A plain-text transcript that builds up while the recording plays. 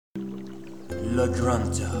La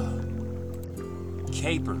Grunta.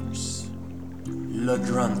 Capers. La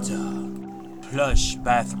Grunta. Plush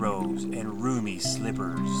bathrobes and roomy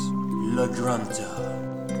slippers. La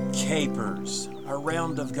Grunta. Capers. A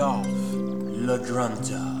round of golf. La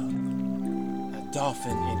Grunta. A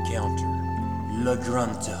dolphin encounter. La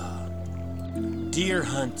Grunta. Deer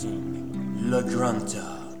hunting. La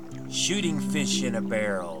Grunta. Shooting fish in a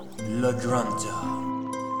barrel. La Grunta.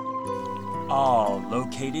 All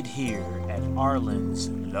located here at Arlen's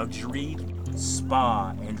Luxury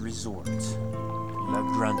Spa and Resort. La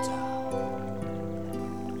Grunta.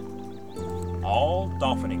 All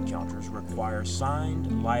dolphin encounters require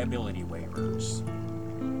signed liability waivers.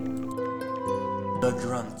 La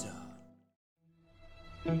Grunta.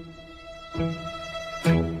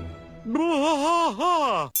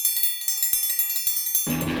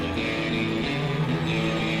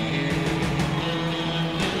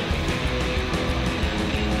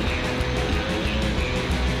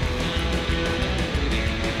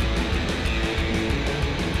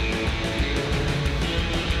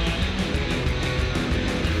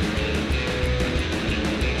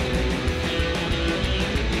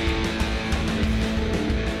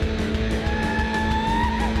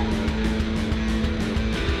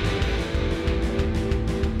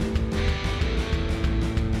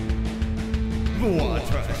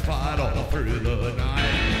 Through the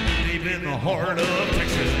night, deep in the heart of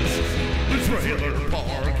Texas, the trailer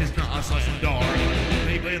park is nice and dark.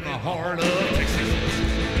 Deep in the heart of Texas,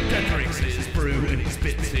 that drinks his brew and he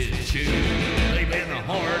spits his chew. Deep in the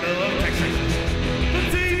heart of Texas,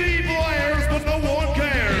 the TV blares but no one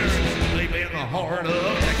cares. Deep in the heart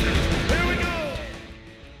of Texas, here we go.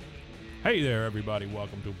 Hey there, everybody!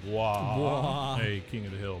 Welcome to Blah, a King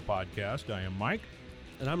of the Hill podcast. I am Mike,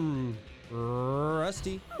 and I'm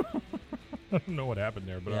Rusty. I don't know what happened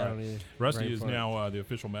there, but yeah, Rusty is now the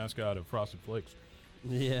official mascot of Frosted Flakes.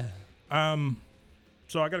 Yeah.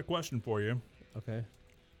 So I got a question for you. Okay.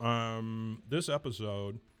 This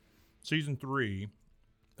episode, season 3,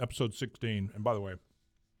 episode 16, and by the way,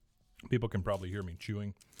 people can probably hear me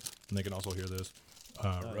chewing, and they can also hear this.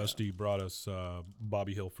 Rusty brought us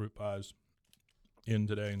Bobby Hill fruit pies in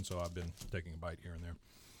today, and so I've been taking a bite here and there.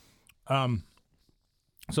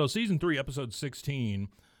 So season 3, episode 16.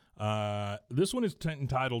 This one is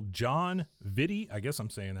entitled John Vitti, I guess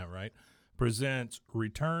I'm saying that right, presents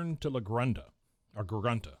Return to La Grunta, or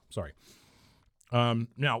Grunta, sorry.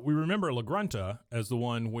 Now, we remember La Grunta as the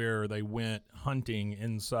one where they went hunting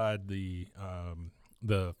inside the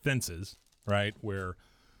fences, right, where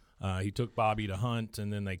he took Bobby to hunt,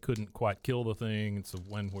 and then they couldn't quite kill the thing. It's the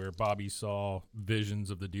one where Bobby saw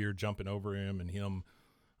visions of the deer jumping over him and him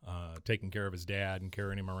taking care of his dad and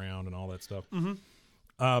carrying him around and all that stuff. Mm-hmm.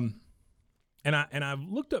 And I've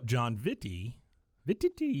looked up John Vitti,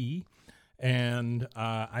 and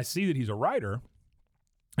I see that he's a writer,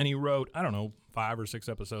 and he wrote, I don't know, 5 or 6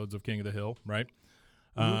 episodes of King of the Hill, right?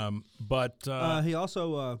 Mm-hmm. But he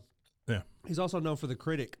also he's also known for The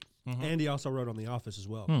Critic, and he also wrote on The Office as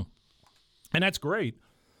well. And that's great.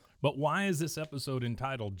 But why is this episode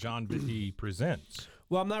entitled John Vitti Presents?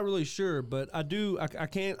 Well, I'm not really sure, but I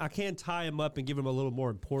can tie him up and give him a little more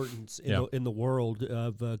importance in the world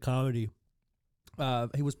of comedy.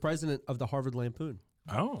 He was president of the Harvard Lampoon.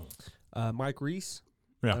 Oh. Mike Reese.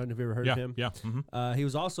 Yeah. I don't know if you ever heard of him. Yeah. Mm-hmm. He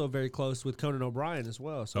was also very close with Conan O'Brien as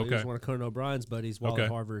well. So he was one of Conan O'Brien's buddies while at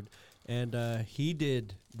Harvard. And he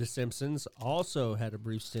did The Simpsons, also had a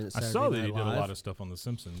brief stint at Saturday Night Live. I saw that he did a lot of stuff on The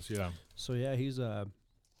Simpsons, yeah. So, yeah, he's done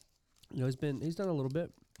a little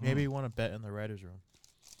bit. Maybe you want to bet in the writer's room.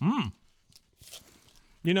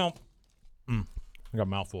 You know, I got a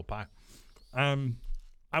mouthful of pie.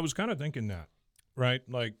 I was kind of thinking that, right?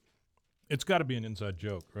 Like, it's got to be an inside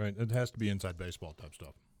joke, right? It has to be inside baseball type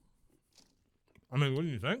stuff. I mean, what do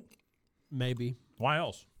you think? Maybe. Why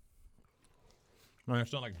else? I mean,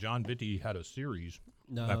 it's not like John Vitti had a series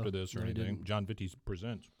after this or anything. John Vitti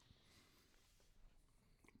Presents.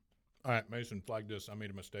 All right, Mason, flag this. I made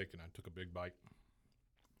a mistake, and I took a big bite.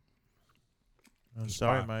 I'm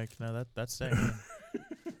sorry, Mike. No, that's staying in.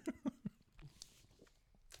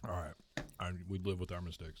 All right. We live with our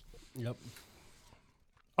mistakes. Yep.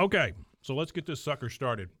 Okay, so let's get this sucker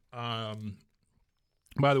started.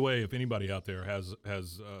 By the way, if anybody out there has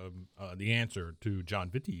the answer to John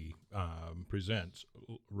Vitti Presents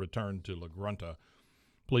Return to La Grunta,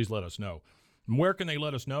 please let us know. And where can they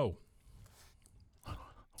let us know?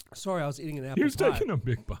 Sorry, I was eating an apple He was pie. taking a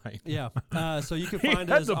big bite. Yeah. So you can He find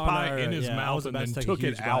had us the on pie our, in his I mouth was and about then to take a took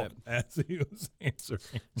it huge out bite. as he was answering.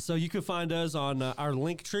 So you can find us on our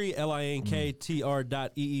link tree,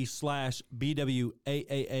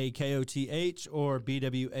 linktr.ee/BWAAAKOTH or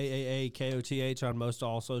BWAAAKOTH on most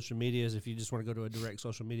all social medias if you just want to go to a direct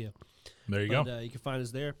social media. There you But, go. you can find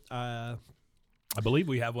us there. I believe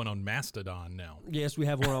we have one on Mastodon now. Yes, we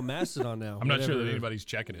have one on Mastodon now. I'm not sure that anybody's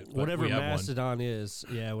checking it. But Whatever we have Mastodon is.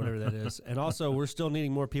 Yeah, whatever that is. And also, we're still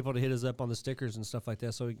needing more people to hit us up on the stickers and stuff like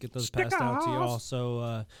that so we can get those passed out to y'all.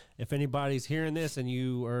 So if anybody's hearing this and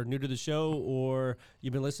you are new to the show or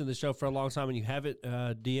you've been listening to the show for a long time and you haven't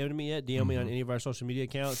DM'd me yet, DM me on any of our social media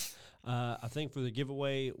accounts. I think for the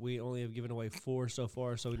giveaway, we only have given away 4 so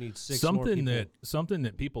far, so we need 6 more people. Something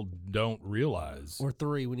that people don't realize. Or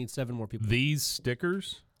 3. We need 7 more people. These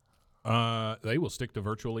stickers, they will stick to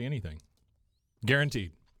virtually anything.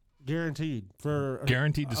 Guaranteed. Guaranteed.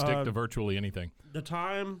 Guaranteed to stick to virtually anything. The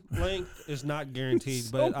time length is not guaranteed,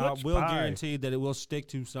 So but I much will pie. guarantee that it will stick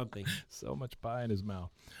to something. So much pie in his mouth.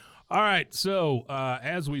 All right, so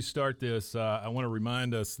as we start this, I want to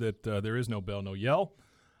remind us that there is no bell, no yell.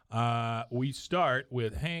 We start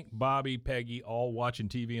with Hank, Bobby, Peggy all watching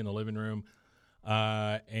TV in the living room,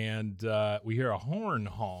 and we hear a horn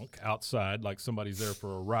honk outside like somebody's there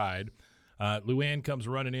for a ride. Luann comes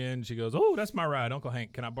running in. She goes, "Oh, that's my ride, Uncle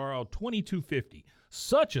Hank. Can I borrow $22.50?"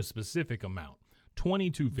 Such a specific amount,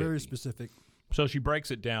 $22.50. Very specific. So she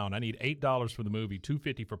breaks it down. I need $8 for the movie,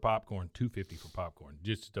 $2.50 for popcorn, $2.50 for popcorn.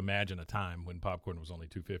 Just imagine a time when popcorn was only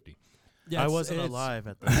 $2.50. Yeah, I wasn't alive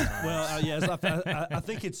at that time. Well, yes, I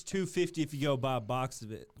think it's $2.50 if you go buy a box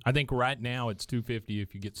of it. I think right now it's $2.50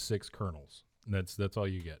 if you get 6 kernels. That's all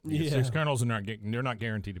you get. You get Yeah. 6 kernels, and they're not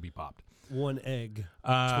guaranteed to be popped. 1 egg,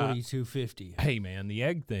 $22.50. Hey, man, the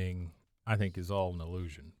egg thing I think is all an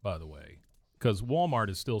illusion. By the way, because Walmart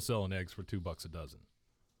is still selling eggs for $2 a dozen.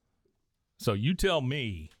 So you tell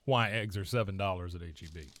me why eggs are $7 at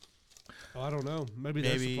HEB. Oh, I don't know. Maybe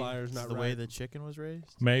their Maybe supplier's it's not the right. way the chicken was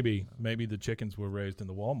raised. Maybe the chickens were raised in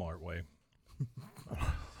the Walmart way.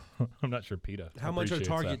 I'm not sure PETA. How much are appreciates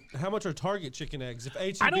that. Target? How much are Target chicken eggs? If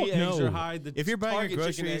HEB I don't eggs know. are high, the If you're buying Target your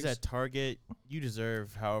chicken groceries eggs, at Target, you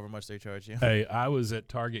deserve however much they charge you. Hey, I was at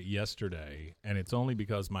Target yesterday, and it's only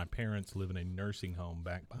because my parents live in a nursing home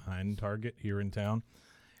back behind Target here in town.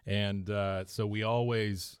 And so we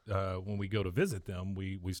always, when we go to visit them,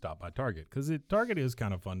 we stop by Target because Target is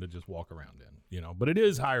kind of fun to just walk around in, you know. But it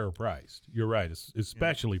is higher priced. You're right,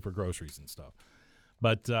 especially for groceries and stuff.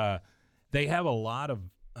 But they have a lot of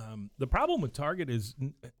the problem with Target is,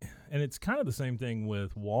 and it's kind of the same thing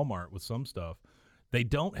with Walmart with some stuff. They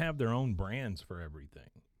don't have their own brands for everything.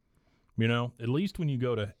 You know, at least when you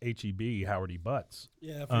go to HEB, Howard E. Butts.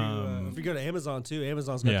 yeah. If you go to Amazon too,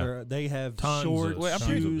 Amazon's got they have Tons shorts, of- Wait, I'm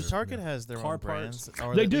Tons pretty of sure their- Target has their car own brands. parts.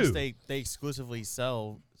 Or They at least do. They exclusively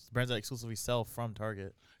sell brands that exclusively sell from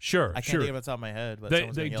Target. Sure, I can't sure. think of it off the top of my head, but They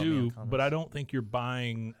someone's gonna yell at me in do, the comments. but I don't think you're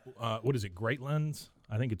buying. What is it? Greatlands?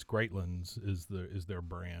 I think it's Greatlands is their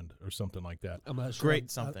brand or something like that. I'm not sure.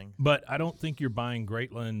 Great something. But I don't think you're buying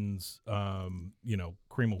Greatlands,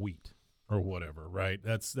 cream of wheat or whatever, right?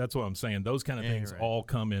 That's what I'm saying. Those kind of Yeah, things you're right. all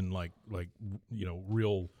come in like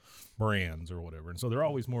real brands or whatever, and so they're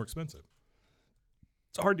always more expensive.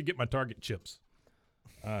 It's hard to get my Target chips.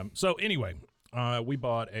 So anyway, we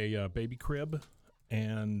bought a baby crib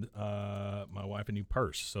and my wife a new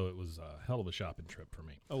purse, so it was a hell of a shopping trip for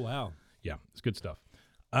me. Oh wow. Yeah, it's good stuff.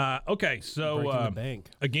 Okay, so Breaking the bank.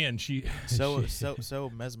 again, she So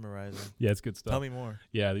mesmerizing. yeah, it's good stuff. Tell me more.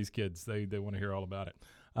 Yeah, these kids, they want to hear all about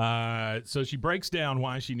it. So she breaks down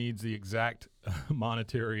why she needs the exact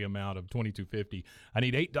monetary amount of $22.50. I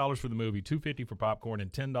need $8 for the movie, $2.50 for popcorn,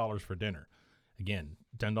 and $10 for dinner. Again,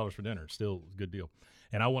 $10 for dinner, still a good deal.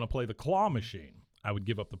 And I want to play the claw machine. I would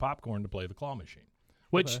give up the popcorn to play the claw machine,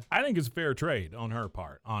 which I think is a fair trade on her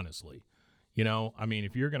part, honestly. You know, I mean,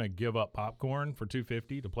 if you're going to give up popcorn for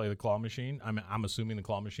 $2.50 to play the claw machine, I'm assuming the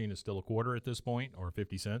claw machine is still a quarter at this point or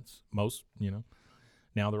 50 cents, most,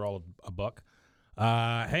 Now they're all a buck.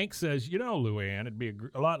 Hank says, Luann, it'd be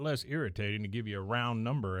a lot less irritating to give you a round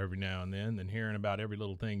number every now and then than hearing about every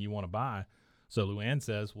little thing you want to buy. So Luann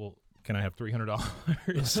says, well, can I have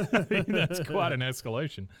 $300? I mean, that's quite an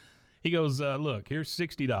escalation. He goes, look, here's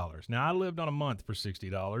 $60. Now, I lived on a month for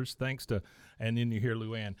 $60, thanks to, and then you hear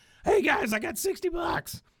Luann, hey, guys, I got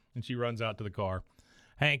 $60. And she runs out to the car.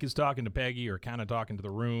 Hank is talking to Peggy or kind of talking to the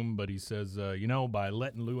room, but he says, by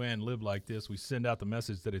letting Luann live like this, we send out the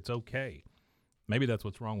message that it's okay. Maybe that's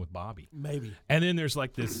what's wrong with Bobby. Maybe. And then there's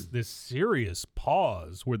like this serious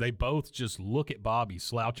pause where they both just look at Bobby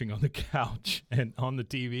slouching on the couch. And on the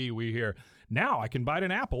TV, we hear, Now I can bite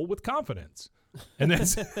an apple with confidence. And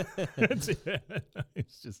that's it.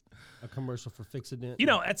 It's just A commercial for Fix-A-Dent.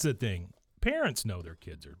 that's the thing. Parents know their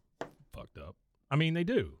kids are fucked up. I mean, they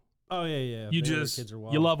do. Oh yeah. You They know their just kids are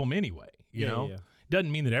wild. you love them anyway. You know, Yeah.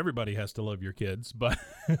 doesn't mean that everybody has to love your kids, but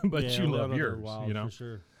but Yeah, you we all love know they're yours. wild, for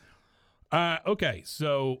sure. Okay,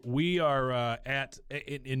 so we are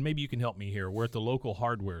and maybe you can help me here. We're at the local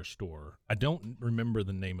hardware store. I don't remember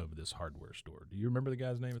the name of this hardware store. Do you remember the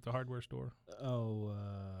guy's name at the hardware store? Oh,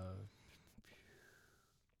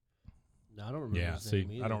 no, I don't remember. Yeah, his name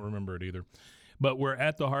see, either. I don't remember it either. But we're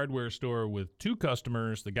at the hardware store with two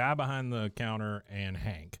customers, the guy behind the counter and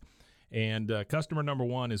Hank. And customer number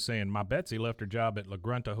one is saying, my Betsy left her job at La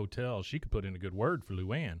Grunta Hotel. She could put in a good word for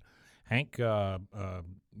Luann. Hank,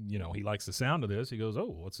 he likes the sound of this. He goes,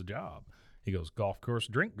 oh, what's the job? He goes, golf course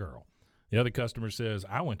drink girl. The other customer says,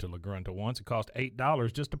 I went to La Grunta once. It cost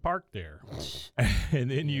 $8 just to park there. And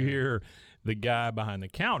then you hear the guy behind the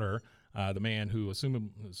counter, the man who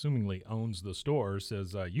assumingly owns the store,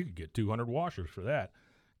 says, you could get 200 washers for that.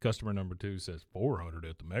 Customer number two says, 400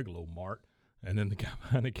 at the Megalo Mart. And then the guy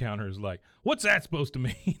behind the counter is like, what's that supposed to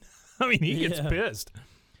mean? I mean, he gets pissed.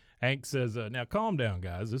 Hank says, now calm down,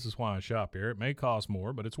 guys. This is why I shop here. It may cost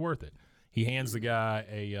more, but it's worth it. He hands the guy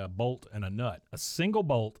a bolt and a nut, a single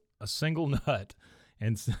bolt, a single nut,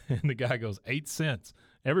 and the guy goes, 8 cents.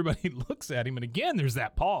 Everybody looks at him, and again, there's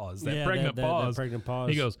that pause, that pregnant pause. That pregnant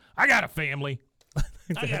pause. He goes, I got a family.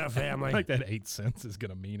 I got a family. Like that 8 cents is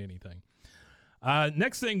going to mean anything.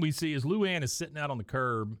 Next thing we see is Luann is sitting out on the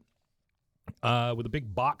curb with a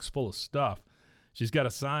big box full of stuff. She's got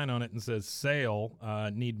a sign on it and says, sale,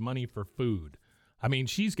 need money for food. I mean,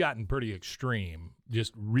 she's gotten pretty extreme,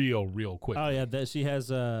 just real quick. Oh yeah, she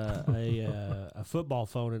has a football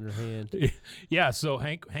phone in her hand. Yeah, so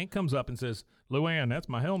Hank comes up and says, Luann, that's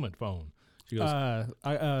my helmet phone. She goes,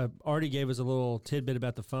 Artie gave us a little tidbit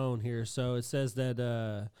about the phone here. So it says that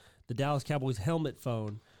the Dallas Cowboys helmet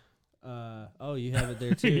phone. You have it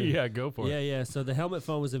there too. yeah, go for it. Yeah. So the helmet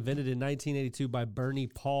phone was invented in 1982 by Bernie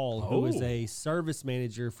Paul, who was a service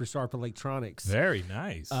manager for Sharp Electronics. Very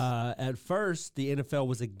nice. At first, the NFL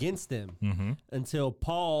was against them until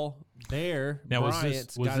Paul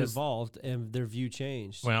Bryant got involved, and their view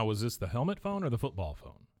changed. Well, was this the helmet phone or the football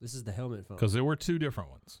phone? This is the helmet phone. Because there were two different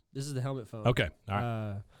ones. This is the helmet phone. Okay, all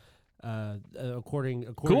right. According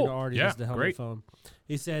Cool. to Artie, Yeah, this is the helmet great. phone.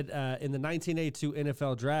 He said in the 1982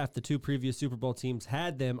 NFL draft, the two previous Super Bowl teams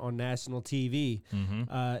had them on national TV. In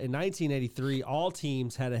 1983, all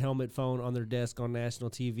teams had a helmet phone on their desk on national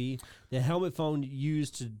TV. The helmet phone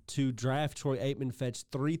used to draft Troy Aikman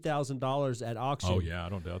fetched $3,000 at auction. Oh, yeah, I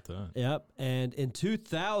don't doubt that. Yep. And in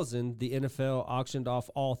 2000, the NFL auctioned off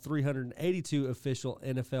all 382 official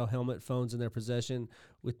NFL helmet phones in their possession.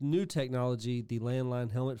 With new technology, the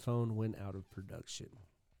landline helmet phone went out of production.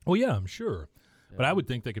 Well, yeah, I'm sure. Yeah. But I would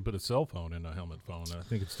think they could put a cell phone in a helmet phone. I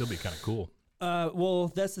think it'd still be kind of cool. Well,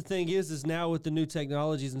 that's the thing is now with the new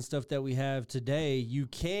technologies and stuff that we have today, you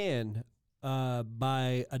can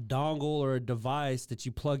buy a dongle or a device that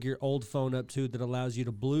you plug your old phone up to that allows you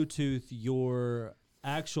to Bluetooth your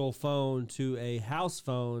actual phone to a house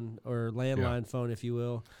phone or landline phone, if you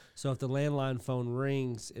will. So if the landline phone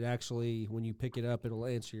rings, it actually, when you pick it up, it'll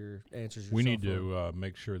answers your We cell need phone. to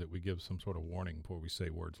make sure that we give some sort of warning before we say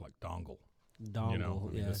words like dongle.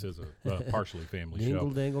 Dongle, This is a partially family Dingle,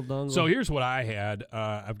 show. dangle, dongle. So here's what I had.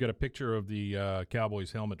 I've got a picture of the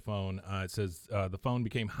Cowboys helmet phone. It says the phone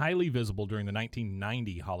became highly visible during the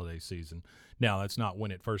 1990 holiday season. Now, that's not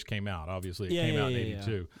when it first came out. Obviously, it came out in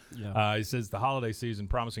 82. Yeah. It says the holiday season,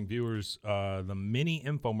 promising viewers the mini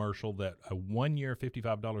infomercial that a 1-year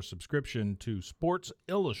 $55 subscription to Sports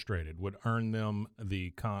Illustrated would earn them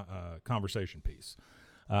the conversation piece.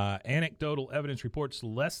 Anecdotal evidence reports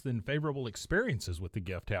less than favorable experiences with the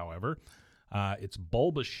gift, however. Its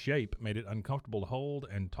bulbous shape made it uncomfortable to hold,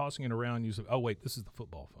 and tossing it around using... Oh, wait, this is the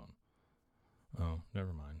football phone. Oh,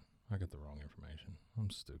 never mind. I got the wrong information.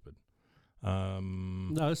 I'm stupid.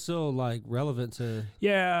 No, it's still relevant to.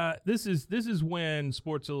 Yeah, this is when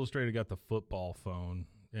Sports Illustrated got the football phone.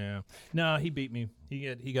 Yeah, no, he beat me. He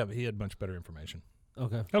had much better information.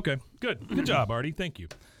 Okay, good job, Artie. Thank you.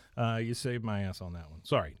 You saved my ass on that one.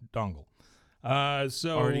 Sorry, dongle.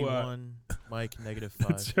 So Artie won, Mike -5.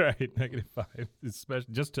 That's right, -5.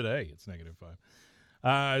 Especially just today, it's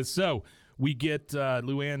 -5. So we get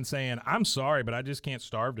Luann saying, "I'm sorry, but I just can't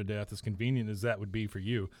starve to death. As convenient as that would be for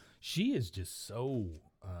you." She is just so.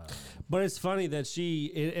 But it's funny that she,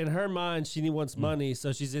 in her mind, she wants money,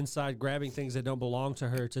 so she's inside grabbing things that don't belong to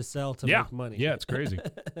her to sell to make money. Yeah, it's crazy.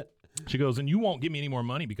 She goes, and you won't give me any more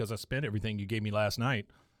money because I spent everything you gave me last night.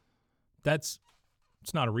 That's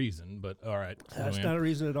It's not a reason, but all right. That's Luann. not a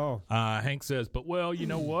reason at all. Hank says, but, well, you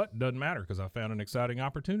know what? Doesn't matter because I found an exciting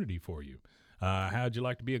opportunity for you. How'd you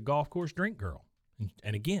like to be a golf course drink girl?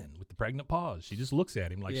 And again, with the pregnant pause, she just looks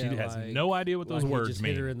at him like she has no idea what those words just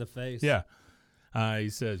mean. Hit her in the face. Yeah. He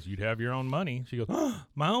says, you'd have your own money. She goes, oh,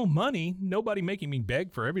 my own money? Nobody making me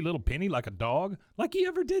beg for every little penny like a dog? Like he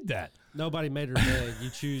ever did that. Nobody made her beg. You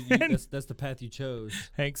choose. That's the path you chose.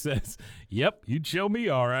 Hank says, yep, you'd show me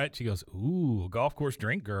all right. She goes, ooh, golf course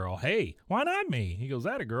drink girl. Hey, why not me? He goes,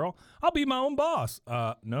 that a girl. I'll be my own boss.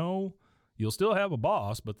 No, you'll still have a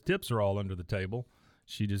boss, but the tips are all under the table.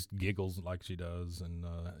 She just giggles like she does and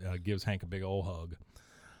gives Hank a big old hug.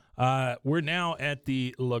 We're now at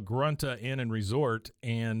the La Grunta Inn and Resort,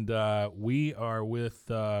 and we are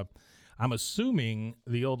with, I'm assuming,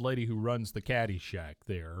 the old lady who runs the caddy shack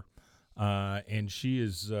there, and she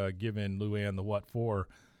is giving Luann the what for.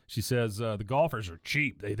 She says, the golfers are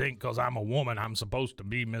cheap. They think because I'm a woman I'm supposed to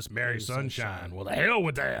be Miss Mary Sunshine. Well, the hell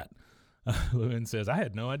with that. Luann says, I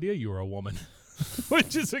had no idea you were a woman.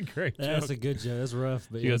 Which is a great joke. That's a good joke. That's rough.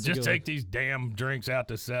 But She goes, just take these damn drinks out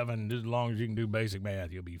to 7. Just as long as you can do basic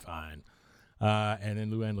math, you'll be fine. And then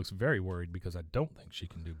Luann looks very worried because I don't think she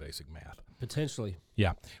can do basic math. Potentially.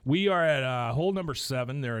 Yeah. We are at hole number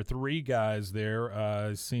 7. There are 3 guys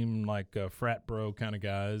there. Seem like frat bro kind of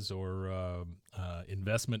guys or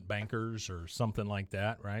investment bankers or something like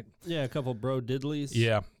that, right? Yeah, a couple bro diddlies.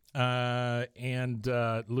 Yeah. And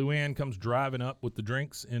Luann comes driving up with the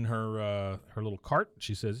drinks in her little cart.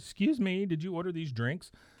 She says, excuse me, did you order these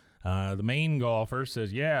drinks? The main golfer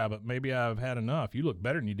says, yeah, but maybe I've had enough. You look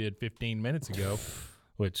better than you did 15 minutes ago,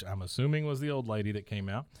 which I'm assuming was the old lady that came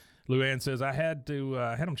out. Luann says, I had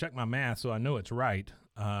him check my math so I know it's right.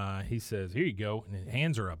 He says, here you go. And he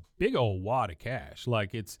hands her a big old wad of cash.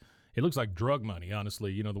 Like it looks like drug money,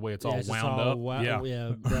 honestly, you know, the way it's all wound up.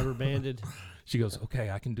 Yeah, rubber banded. She goes,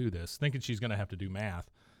 okay, I can do this, thinking she's going to have to do math.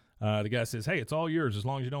 The guy says, hey, it's all yours as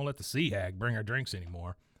long as you don't let the sea hag bring our drinks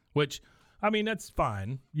anymore, which, I mean, that's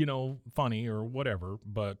fine, you know, funny or whatever,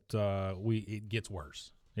 but it gets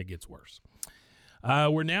worse. It gets worse.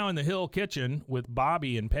 We're now in the Hill kitchen with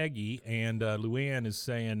Bobby and Peggy, and Luann is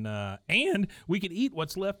saying, and we can eat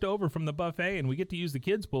what's left over from the buffet, and we get to use the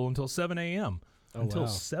kids' pool until 7 a.m. Until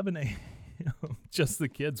 7 a.m. Just the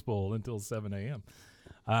kids' pool until 7 a.m.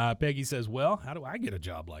 Peggy says, well, how do I get a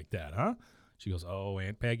job like that, huh? She goes, oh,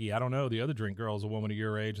 Aunt Peggy, I don't know. The other drink girl's a woman of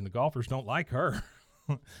your age, and the golfers don't like her.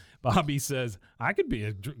 Bobby says, I could be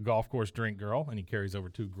a golf course drink girl, and he carries over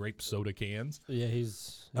 2 grape soda cans. Yeah,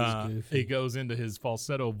 he's goofy. He goes into his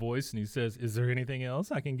falsetto voice, and he says, is there anything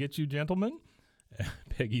else I can get you, gentlemen?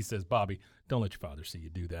 Peggy says, Bobby, don't let your father see you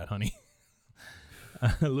do that, honey.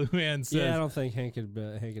 Luann says, yeah, I don't think Hank could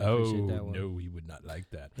appreciate that one. No, he would not like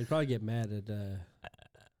that. He'd probably get mad at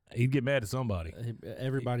He'd get mad at somebody.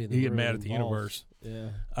 Everybody in the He'd room get mad at the involved. universe.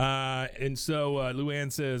 Yeah. And so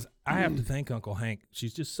Luann says, I have to thank Uncle Hank.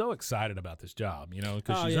 She's just so excited about this job, you know,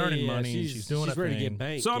 because she's earning money and she's doing she's a ready thing. to get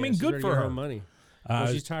banked. So, I mean, she's good ready for to get her. Money. Well,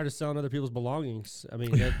 she's tired of selling other people's belongings. I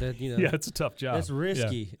mean, that you know. Yeah, it's a tough job. That's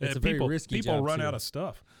risky. Yeah. It's a very risky job. People run too. out of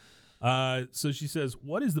stuff. So she says,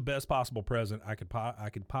 what is the best possible present I could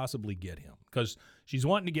possibly get him? Because she's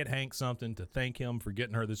wanting to get Hank something to thank him for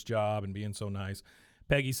getting her this job and being so nice.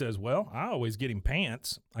 Peggy says, well, I always get him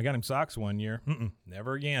pants. I got him socks one year.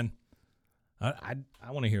 Never again. I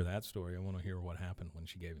want to hear that story. I want to hear what happened when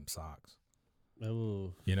she gave him socks.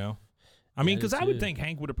 Oh. You know? I mean, because I would too. think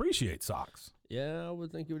Hank would appreciate socks. Yeah, I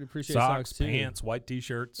would think he would appreciate Socks, too. pants, white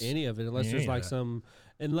T-shirts. Any of it, unless Any there's of like that.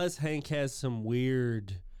 unless Hank has some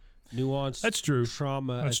weird, nuanced That's true.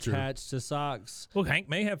 trauma That's true. attached to socks. Well, Hank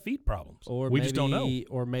may have feet problems. Or we maybe, just don't know.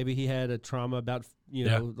 Or maybe he had a trauma about,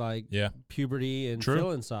 like puberty and True.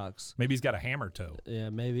 filling socks. Maybe he's got a hammer toe. Yeah,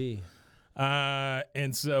 maybe.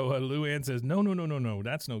 And so Luann says, no,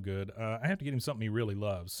 that's no good. I have to get him something he really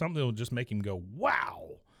loves, something that will just make him go, wow.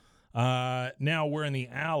 Now we're in the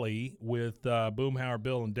alley with Boomhauer,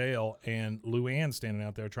 Bill, and Dale, and Luann standing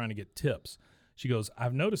out there trying to get tips. She goes,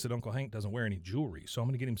 I've noticed that Uncle Hank doesn't wear any jewelry, so I'm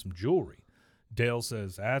going to get him some jewelry. Dale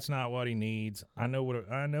says, that's not what he needs. I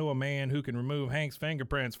know a man who can remove Hank's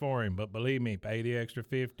fingerprints for him, but believe me, pay the extra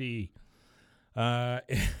 $50.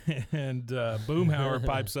 And Boomhauer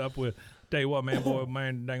pipes up with, tell you what,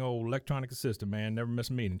 man, dang old electronic assistant, man, never miss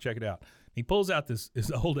a meeting. Check it out. He pulls out this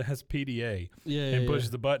old-ass PDA and pushes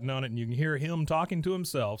the button on it, and you can hear him talking to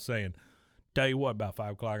himself saying, tell you what, about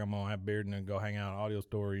 5 o'clock, I'm going to have a beard and then go hang out at an audio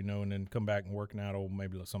store, and then come back and working out,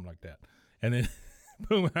 maybe something like that. And then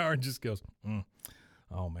Boomhauer just goes,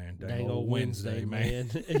 Oh man, Dang old Wednesday, man.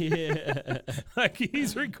 Yeah. Like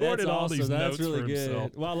he's recorded That's all awesome. these That's notes really for good.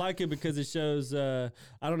 himself. Well, I like it because it shows. I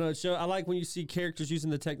don't know. I like when you see characters using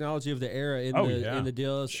the technology of the era in in the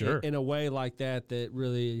deals Sure. in a way like that. That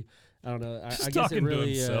really, I don't know. Just I guess it talking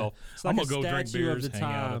really. to himself. It's like I'm a gonna go drink statue beers, of the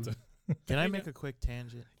hang out time. at Can I make a quick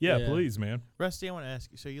tangent? Yeah, Yeah. please, man. Rusty, I want to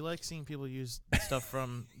ask you. So you like seeing people use stuff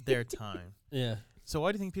from their time. Yeah. So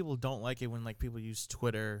why do you think people don't like it when like people use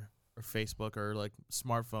Twitter or Facebook or like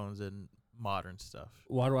smartphones and modern stuff?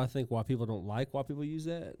 Why do I think why people don't like why people use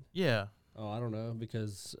that? Yeah. Oh, I don't know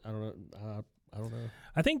because I don't know. I don't know.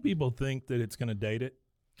 I think people think that it's going to date it.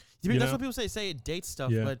 You mean You that's know? what people say. Say it dates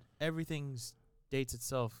stuff, Yeah. but everything's dates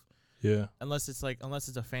itself Yeah. unless it's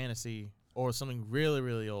a fantasy or something really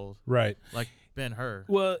really old Right. like Ben-Hur.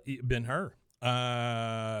 Well, Ben-Hur.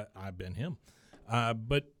 I've been him.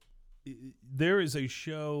 But there is a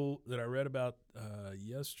show that I read about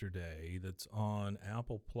yesterday that's on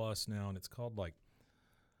Apple Plus now, and it's called like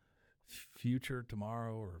Future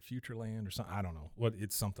Tomorrow or Futureland or something. I don't know what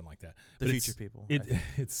it's something like that. The But future people. I think.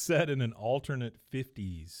 It's set in an alternate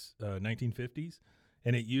 50s, 1950s,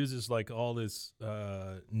 and it uses like all this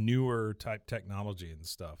newer type technology and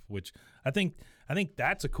stuff. Which I think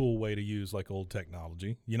that's a cool way to use like old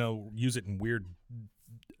technology. You know, use it in weird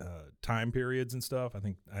time periods and stuff. I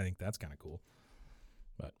think that's kind of cool.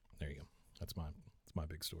 But there you go. That's my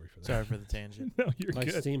big story for that. Sorry for the tangent. No, you're Like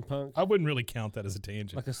good. steampunk, I wouldn't really count that as a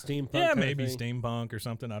tangent. like a steampunk. Yeah, kind of maybe thing. steampunk or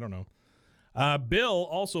something. I don't know. Bill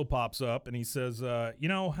also pops up and he says,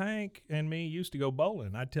 Hank and me used to go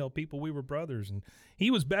bowling. I'd tell people we were brothers, and he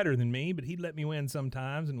was better than me, but he'd let me win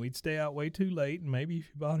sometimes, and we'd stay out way too late, and maybe if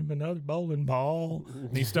you bought him another bowling ball,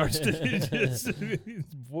 and he starts to, his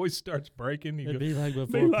voice starts breaking. He It'd goes, be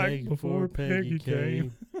like before Peggy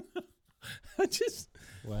came.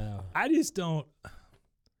 Wow. I just don't.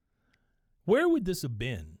 Where would this have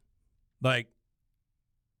been? Like,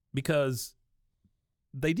 because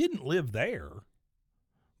they didn't live there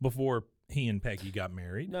before he and Peggy got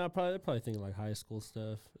married. No, they're probably thinking like high school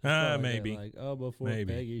stuff. It's probably that, Maybe. like before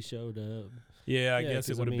Maybe. Peggy showed up. Yeah, I Yeah, guess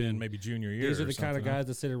it 'cause, would have I been mean, maybe junior year. These are or the kind of something. guys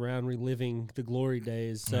that sit around reliving the glory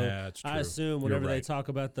days. So Yeah, that's I true. assume You're whenever they right. talk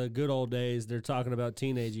about the good old days, they're talking about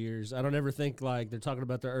teenage years. I don't ever think like they're talking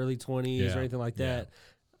about their early 20s Yeah, or anything like yeah. that.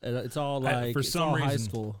 It's all like for it's some all reason, high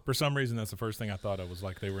school. For some reason, that's the first thing I thought of was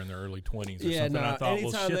like they were in their early 20s or Yeah, something. no. I thought,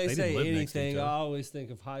 Anytime well, shit, they they say didn't live next to each anything, I other. always think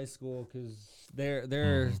of high school because they're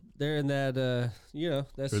in that that's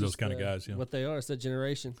They're those just, kind of guys, yeah. what they are. It's that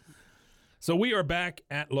generation. So we are back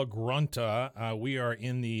at La Grunta. We are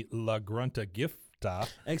in the La Grunta Gifta.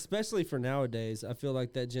 Especially for nowadays, I feel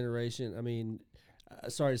like that generation. I mean,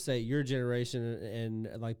 sorry to say, your generation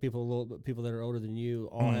and like people that are older than you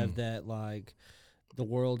all have that like the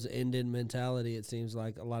world's ending mentality. It seems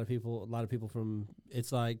like a lot of people from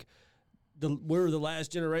it's like we're the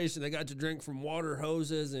last generation that got to drink from water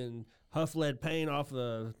hoses and huff lead paint off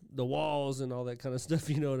the walls and all that kind of stuff.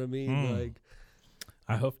 You know what I mean? Like.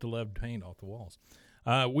 I huffed lead paint off the walls.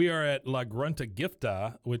 We are at La Grunta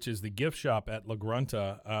Gifta, which is the gift shop at La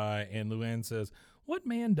Grunta, and Luann says, what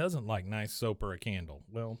man doesn't like nice soap or a candle?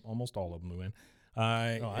 Well, almost all of them, Luann.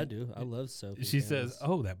 I do. I love soap. and She says,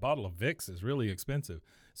 candles. that bottle of Vicks is really expensive.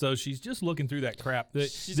 So she's just looking through that crap.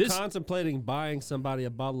 She's contemplating buying somebody a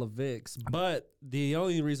bottle of Vicks, but the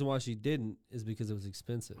only reason why she didn't is because it was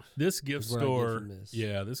expensive. This gift is where I get store, from this.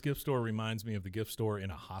 this gift store reminds me of the gift store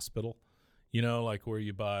in a hospital. You know, like where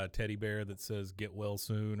you buy a teddy bear that says "Get well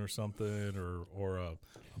soon" or something, or a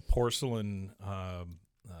porcelain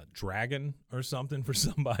dragon or something for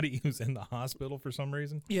somebody who's in the hospital for some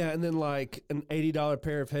reason. Yeah, and then like an $80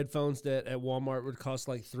 pair of headphones that at Walmart would cost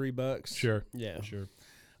like $3. Sure. Yeah. Sure.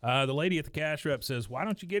 The lady at the cash rep says, why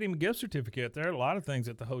don't you get him a gift certificate? There are a lot of things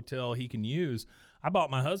at the hotel he can use. I bought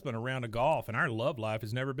my husband a round of golf, and our love life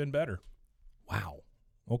has never been better. Wow.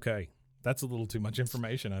 Okay. That's a little too much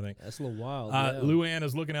information, I think. That's a little wild. Luann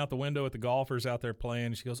is looking out the window at the golfers out there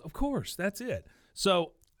playing. She goes, of course, that's it.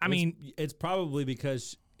 So, I mean, it's probably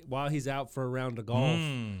because while he's out for a round of golf,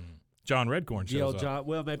 John Redcorn shows up. John.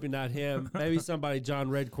 Well, maybe not him. Maybe somebody John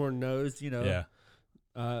Redcorn knows. You know.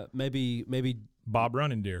 Yeah. Maybe Bob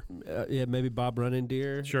Running Deer. maybe Bob Running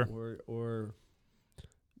Deer. Sure. Or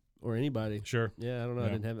anybody. Sure. Yeah, I don't know. Yeah.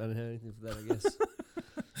 I didn't have anything for that, I guess.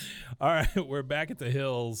 All right, we're back at the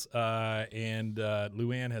hills, and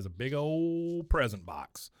Luann has a big old present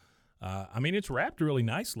box. I mean, it's wrapped really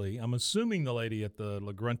nicely. I'm assuming the lady at the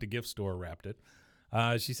La Grunta gift store wrapped it.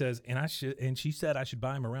 She says, and she said I should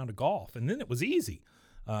buy him a round of golf, and then it was easy.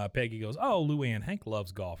 Peggy goes, oh, Luann, Hank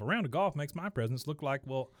loves golf. A round of golf makes my presents look like,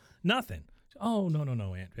 well, nothing. Oh, no,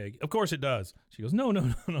 Aunt Peggy. Of course it does. She goes, no,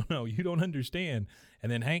 you don't understand.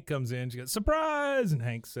 And then Hank comes in. She goes, surprise. And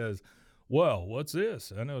Hank says, well, what's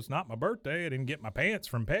this? I know it's not my birthday. I didn't get my pants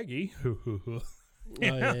from Peggy. Oh,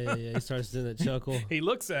 yeah. He starts doing that chuckle. He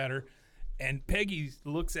looks at her, and Peggy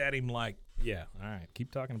looks at him like, yeah, all right,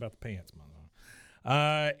 keep talking about the pants,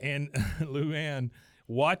 mama. And Luann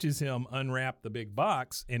watches him unwrap the big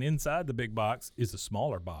box, and inside the big box is a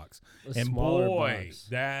smaller box.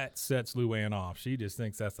 That sets Luann off. She just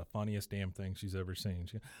thinks that's the funniest damn thing she's ever seen.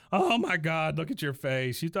 Oh, my God, look at your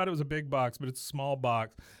face. She thought it was a big box, but it's a small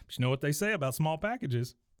box. But you know what they say about small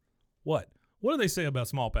packages? What? What do they say about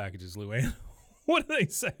small packages, Luann? What do they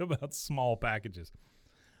say about small packages?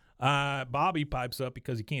 Bobby pipes up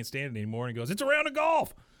because he can't stand it anymore and goes, it's a round of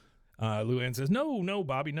golf. Luann says, no,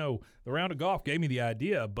 Bobby, no. The round of golf gave me the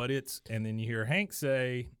idea, but it's, and then you hear Hank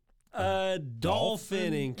say,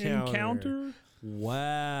 dolphin encounter.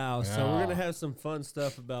 Wow. So we're going to have some fun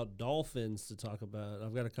stuff about dolphins to talk about.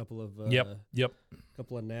 I've got a couple of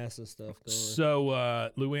couple of NASA stuff going.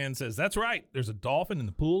 So Luann says, that's right. There's a dolphin in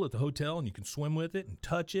the pool at the hotel, and you can swim with it and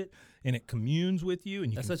touch it, and it communes with you,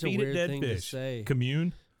 and you can feed it dead fish. To say.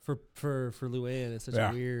 Commune. For Luann, it's such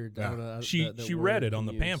a weird. Yeah. I don't know, she read it on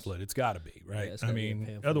the pamphlet. It's got to be right. Yeah, I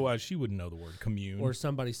mean, otherwise she wouldn't know the word commune. Or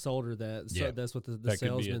somebody sold her that. So that's what the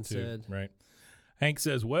salesman said. Right. Hank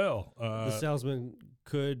says, "Well, the salesman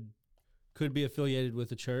could be affiliated with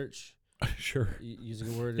the church." Sure.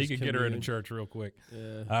 Using a word, he could get her in a church real quick.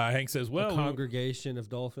 Yeah. Hank says, "Well, a congregation of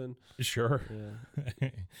dolphin." Sure. Yeah.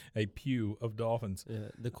 A pew of dolphins. Yeah.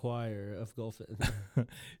 The choir of dolphins.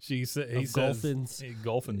 He says, dolphins.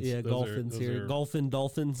 Dolphins. Yeah, dolphins here. Golfin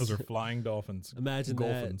dolphins. Those are flying dolphins. Imagine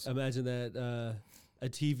that. A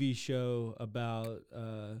TV show about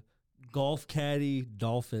golf caddy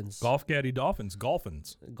dolphins. Golf caddy dolphins.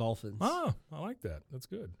 Golfins. Oh, I like that. That's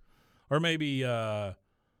good. Or maybe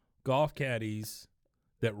golf caddies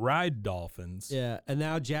that ride dolphins. Yeah, and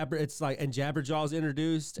now Jabberjaw's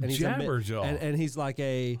introduced, and he's Jabberjaw, and he's like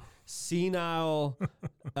a senile,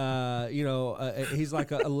 he's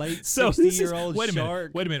like a late 60-year-old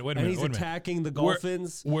shark. Wait a minute. And he's attacking the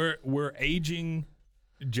dolphins. We're aging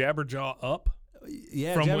Jabberjaw up.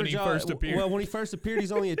 Yeah, from when he first appeared. Well, when he first appeared,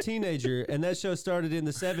 he's only a teenager, and that show started in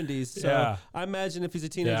the 70s. So I imagine if he's a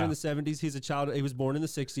teenager in the 70s, he's a child. He was born in the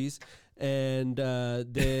 60s, and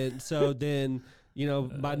then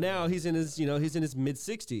by now he's in his mid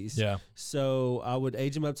 60s. Yeah. So I would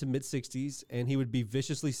age him up to mid 60s, and he would be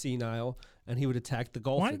viciously senile, and he would attack the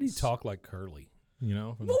dolphins. Why did he talk like Curly?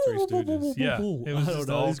 From the Three Stooges. Yeah, it was just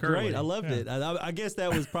all curly. Great. I loved it. I guess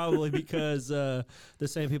that was probably because the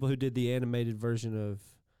same people who did the animated version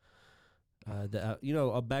of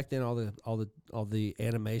back then all the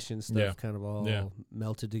animation stuff kind of all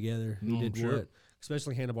melted together. Who did what?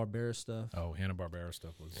 Especially Hanna-Barbera stuff. Oh, Hanna-Barbera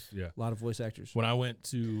stuff was a lot of voice actors. When I went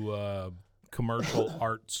to commercial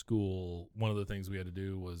art school, one of the things we had to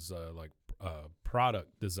do was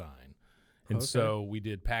product design. And so we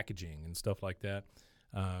did packaging and stuff like that.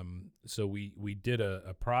 So we did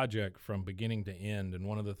a project from beginning to end, and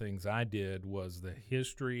one of the things I did was the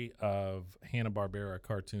history of Hanna-Barbera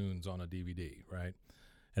cartoons on a DVD, right?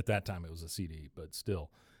 At that time it was a CD, but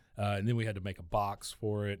still. And then we had to make a box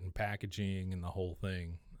for it and packaging and the whole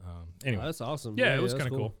thing. Anyway. Oh, that's awesome. Yeah, it was kind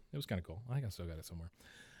of cool. It was kind of cool. I think I still got it somewhere.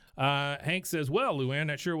 Hank says, well, Luann,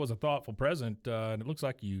 that sure was a thoughtful present, and it looks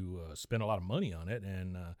like you spent a lot of money on it,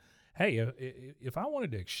 and hey, if I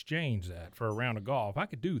wanted to exchange that for a round of golf, I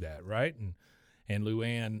could do that, right? And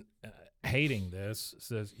Luann, hating this,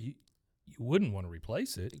 says, you wouldn't want to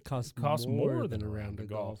replace it. It costs more than a round of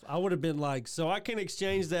golf. I would have been like, so I can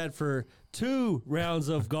exchange that for 2 rounds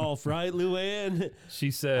of golf, right, Luann? She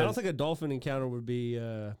says, I don't think a dolphin encounter would be,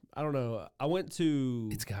 I don't know. I went to...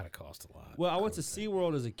 It's got to cost a lot. Well, I went to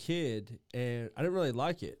SeaWorld as a kid, and I didn't really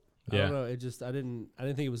like it. I don't know. I didn't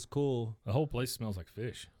think it was cool. The whole place smells like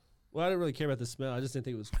fish. Well, I didn't really care about the smell. I just didn't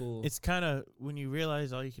think it was cool. It's kind of when you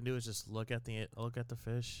realize all you can do is just look at the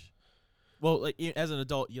fish. Well, like as an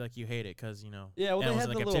adult, you hate it because Yeah, well, they had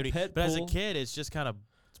the little pet but pool. as a kid, it's just kind of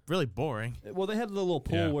really boring. Well, they had the little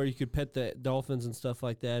pool where you could pet the dolphins and stuff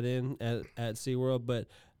like that at SeaWorld. But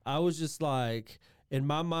I was just like, in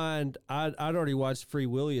my mind, I'd already watched Free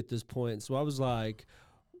Willy at this point, so I was like,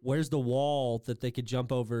 where's the wall that they could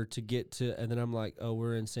jump over to get to? And then I'm like, oh,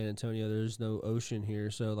 we're in San Antonio. There's no ocean here.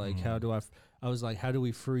 So, like, how do I was like, how do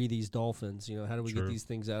we free these dolphins? How do we get these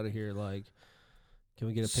things out of here? Like, can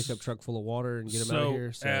we get a pickup truck full of water and get them out of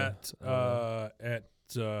here? So, at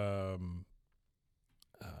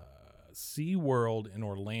SeaWorld in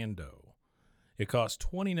Orlando, it costs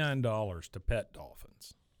 $29 to pet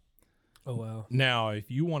dolphins. Oh, wow. Now,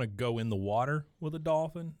 if you want to go in the water with a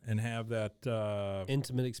dolphin and have that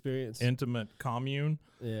Intimate experience. intimate commune,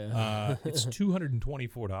 Yeah. it's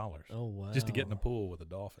 $224. Oh, wow. Just to get in the pool with a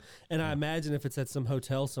dolphin. And I imagine if it's at some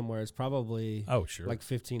hotel somewhere, it's probably Sure. like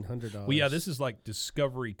 $1,500. Well, yeah, this is like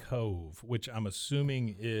Discovery Cove, which I'm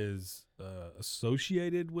assuming is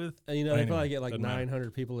associated with. And, they anyway, probably get like doesn't matter.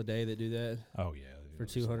 900 people a day that do that. Oh yeah, For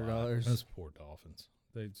there's a lot. $200. Those poor dolphins.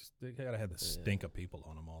 They gotta have the stink of people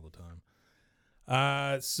on them all the time.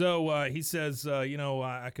 So he says,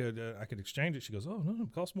 I could exchange it. She goes, oh no,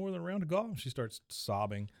 it costs more than a round of golf. She starts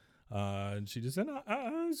sobbing, and she just said,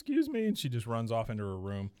 excuse me, and she just runs off into her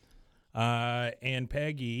room. And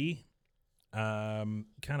Peggy, kind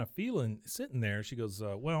of sitting there, she goes,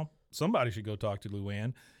 well, somebody should go talk to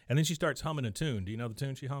Luann. And then she starts humming a tune. Do you know the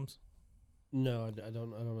tune she hums? No, I don't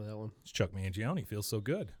know that one. It's Chuck Mangione, Feels So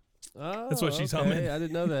Good. Oh, That's what she's okay. humming. I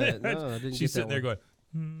didn't know that. No, I didn't She's get sitting that there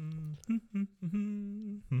one.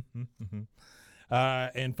 going,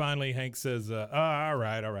 and finally Hank says, all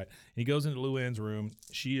right. He goes into Luann's room.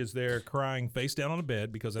 She is there crying face down on the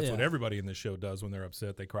bed because that's what everybody in this show does when they're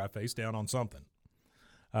upset. They cry face down on something.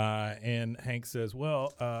 And Hank says,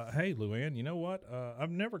 well, hey, Luann, you know what?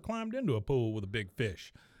 I've never climbed into a pool with a big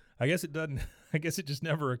fish. I guess it just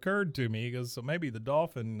never occurred to me. He goes, so maybe the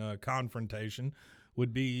dolphin confrontation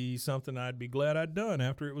would be something I'd be glad I'd done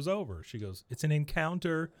after it was over. She goes, it's an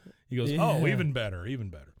encounter. He goes, oh, even better.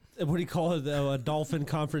 What do you call it, though? A dolphin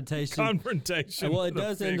confrontation? Confrontation. Well, it with a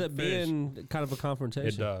does end big up fish. being kind of a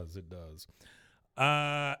confrontation. It does.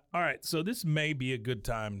 All right, so this may be a good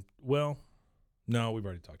time. Well, no, we've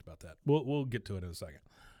already talked about that. We'll get to it in a second.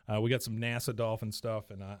 We got some NASA dolphin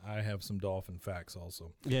stuff, and I have some dolphin facts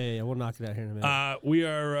also. Yeah. We'll knock it out here in a minute.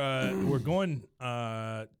 We're going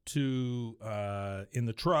to in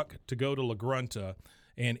the truck to go to La Grunta,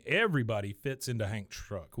 and everybody fits into Hank's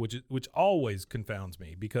truck, which always confounds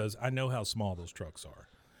me because I know how small those trucks are.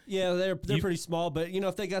 Yeah, they're pretty small, but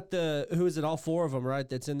if they got who is it? All four of them, right?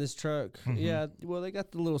 That's in this truck. Mm-hmm. Yeah, well, they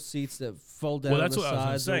got the little seats that fold down. Well, that's on the what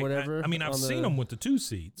I was sides going or to say. whatever. I mean, I've seen them with the two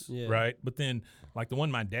seats, Yeah. right? But then, like the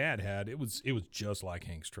one my dad had, it was just like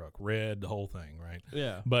Hank's truck, red, the whole thing, right?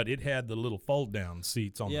 Yeah. But it had the little fold down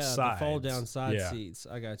seats on the Yeah, sides. the fold down side seats.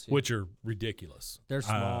 I got you. Which are ridiculous. They're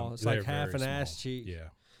small. It's like they're half very an ass small. cheek. Yeah.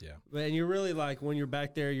 And you're really like, when you're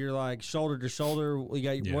back there, you're like shoulder to shoulder. You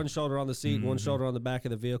got one shoulder on the seat, one shoulder on the back of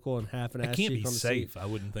the vehicle, and half an ass cheek on the seat. It can't be safe, I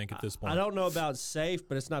wouldn't think, at this point. I don't know about safe,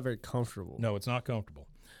 but it's not very comfortable. No, it's not comfortable.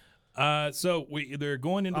 So they're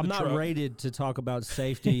going into I'm the truck. not rated to talk about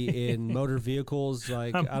safety in motor vehicles.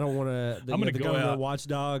 Like I don't want to. The gonna go government out.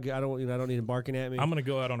 watchdog. I don't need him barking at me. I'm going to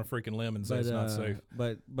go out on a freaking limb and say it's not safe.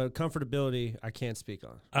 But comfortability, I can't speak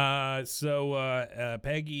on. So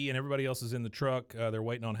Peggy and everybody else is in the truck. They're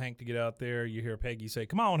waiting on Hank to get out there. You hear Peggy say,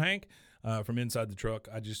 "Come on, Hank," from inside the truck.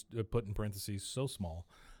 I just put in parentheses, so small.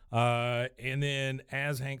 And then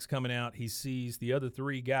as Hank's coming out, he sees the other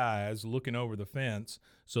three guys looking over the fence.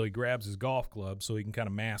 So he grabs his golf club so he can kind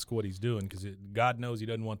of mask what he's doing because God knows he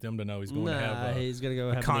doesn't want them to know he's going to have he's gonna go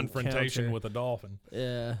a have confrontation an with a dolphin.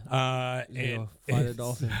 Yeah. And fight a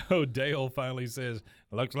dolphin. So Dale finally says,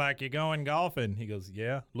 "Looks like you're going golfing." He goes,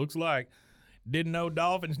 "Yeah, looks like. Didn't know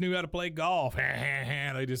dolphins knew how to play golf."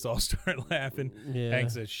 They just all start laughing. Yeah.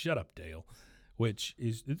 Hank says, "Shut up, Dale," which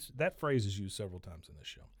is that phrase is used several times in this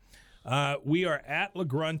show. We are at La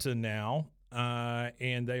Grunta now,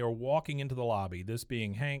 and they are walking into the lobby, this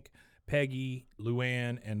being Hank, Peggy,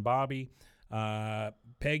 Luann, and Bobby.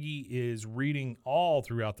 Peggy is reading all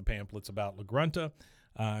throughout the pamphlets about La Grunta.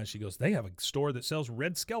 She goes, "They have a store that sells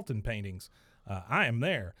red skeleton paintings. I am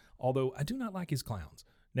there, although I do not like his clowns."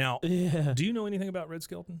 Now, do you know anything about Red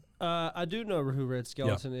Skeleton? I do know who Red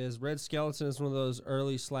Skeleton is. Red Skeleton is one of those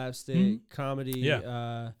early slapstick comedy.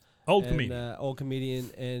 Old comedian. Old comedian,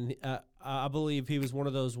 and I believe he was one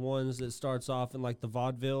of those ones that starts off in like the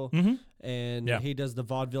vaudeville, and he does the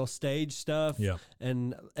vaudeville stage stuff. Yeah.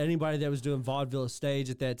 And anybody that was doing vaudeville stage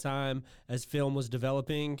at that time, as film was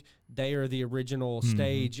developing, they are the original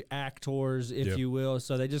stage actors, if you will.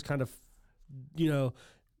 So they just kind of,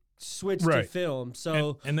 switched to film.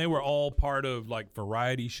 So and they were all part of like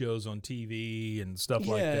variety shows on TV and stuff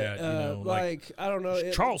like that. Like I don't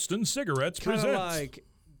know, Charleston Cigarettes kind of presents like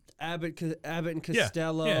Abbott and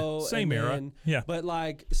Costello. Same and era. then- Yeah. But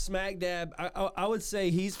like smack dab, I would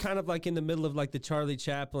say he's kind of like in the middle of like the Charlie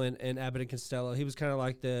Chaplin and Abbott and Costello. He was kind of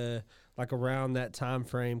like around that time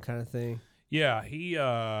frame kind of thing. Yeah, he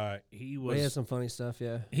was. But he had some funny stuff.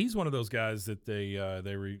 Yeah. He's one of those guys that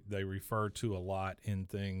they refer to a lot in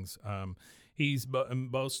things. He's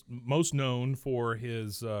most known for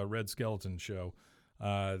his Red Skeleton show,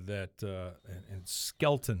 and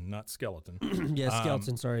Skelton, not Skeleton. Yeah,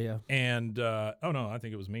 skeleton. Sorry, yeah. And oh no, I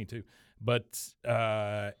think it was me too. But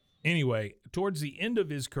anyway, towards the end of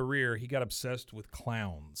his career, he got obsessed with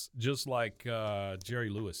clowns, just like Jerry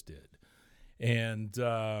Lewis did. And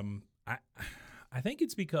I think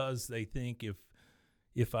it's because they think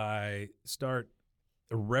if I start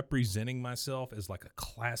representing myself as like a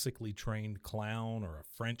classically trained clown or a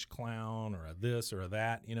French clown or a this or a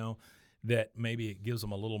that, that maybe it gives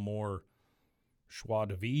them a little more joie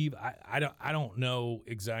de vivre. I don't know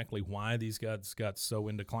exactly why these guys got so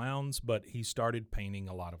into clowns, but he started painting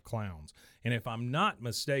a lot of clowns. And if I'm not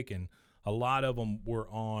mistaken, a lot of them were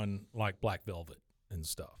on like Black Velvet and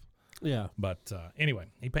stuff. Yeah. But anyway,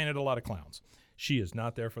 he painted a lot of clowns. She is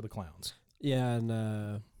not there for the clowns. Yeah,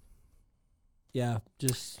 and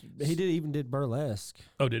he even did burlesque.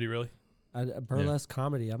 Oh, did he really? Burlesque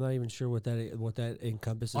comedy. I'm not even sure what that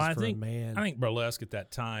encompasses a man. I think burlesque at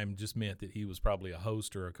that time just meant that he was probably a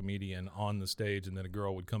host or a comedian on the stage, and then a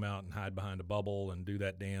girl would come out and hide behind a bubble and do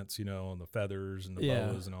that dance, and the feathers and the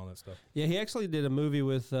boas and all that stuff. Yeah, he actually did a movie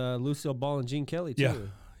with Lucille Ball and Gene Kelly too.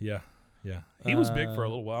 Yeah. He was big for a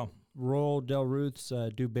little while. Royal Del Ruth's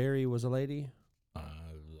Dewberry was a lady.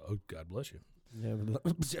 Oh, God bless you. Yeah,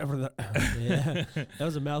 that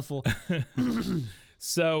was a mouthful.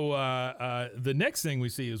 So the next thing we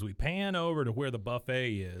see is we pan over to where the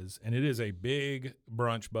buffet is, and it is a big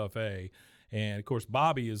brunch buffet. And, of course,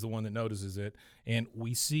 Bobby is the one that notices it. And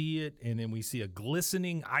we see it, and then we see a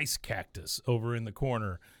glistening ice cactus over in the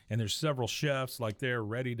corner. And there's several chefs, like they're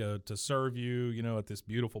ready to serve you, at this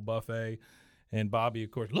beautiful buffet. And Bobby,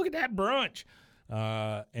 of course, look at that brunch.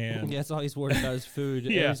 And that's all he's worried about is food.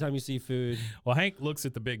 Yeah. Every time you see food. Well, Hank looks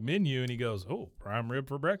at the big menu and he goes, "Oh, prime rib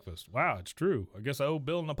for breakfast. Wow, it's true. I guess I owe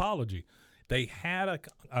Bill an apology." They had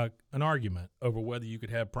an argument over whether you could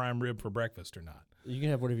have prime rib for breakfast or not. You can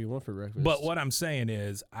have whatever you want for breakfast. But what I'm saying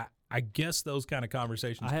is, I guess those kind of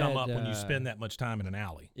conversations come up when you spend that much time in an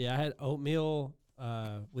alley. Yeah, I had oatmeal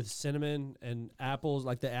with cinnamon and apples,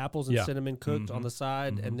 like the apples and cinnamon cooked on the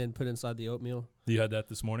side and then put inside the oatmeal. You had that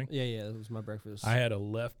this morning? Yeah, that was my breakfast. I had a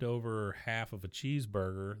leftover half of a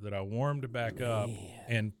cheeseburger that I warmed back up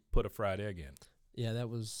and put a fried egg in. Yeah, that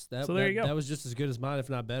was that. So there you go. That was just as good as mine, if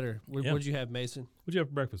not better. What'd you have, Mason? What'd you have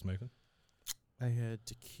for breakfast, Mason? I had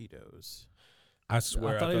taquitos. I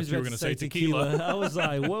swear, I thought you were going to say tequila. I was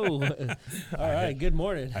like, whoa. All right, good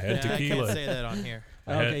morning. I had tequila. I can't say that on here.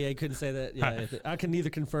 Okay, you couldn't say that. Yeah, I can neither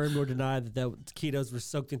confirm nor deny that taquitos were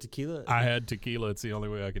soaked in tequila. I had tequila. It's the only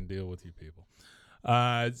way I can deal with you people.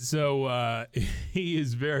 So he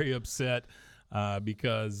is very upset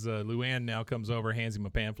because Luann now comes over, hands him a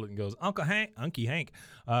pamphlet, and goes, Uncle Hank,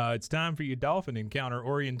 it's time for your dolphin encounter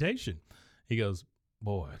orientation. He goes,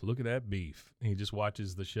 boy, look at that beef. And he just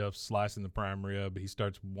watches the chef slicing the prime rib. He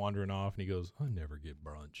starts wandering off, and he goes, I never get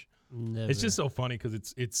brunch. Never. It's just so funny because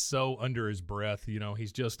it's so under his breath.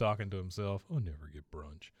 He's just talking to himself. I'll never get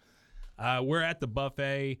brunch. We're at the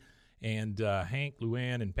buffet, and Hank,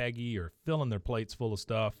 Luann, and Peggy are filling their plates full of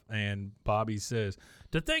stuff. And Bobby says,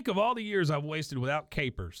 to think of all the years I've wasted without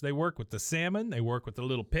capers. They work with the salmon, they work with the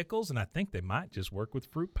little pickles, and I think they might just work with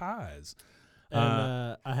fruit pies.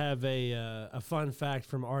 And I have a fun fact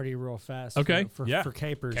from Artie real fast. Okay, for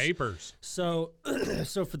capers. Capers. So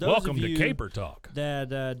for those Welcome of you to Caper Talk.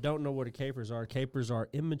 that don't know what a capers are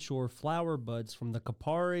immature flower buds from the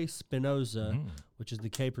Capare spinosa, which is the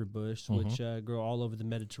caper bush, which grow all over the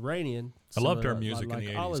Mediterranean. I loved her Like music in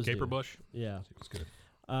the 80s. Caper bush. Yeah. It was good.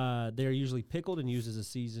 They are usually pickled and used as a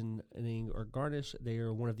seasoning or garnish. They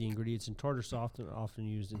are one of the ingredients in tartar sauce and often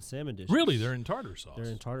used in salmon dishes. Really? They're in tartar sauce? They're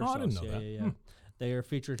in tartar sauce. I didn't know that. Yeah. They are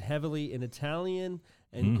featured heavily in Italian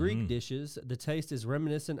and Greek dishes. The taste is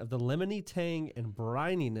reminiscent of the lemony tang and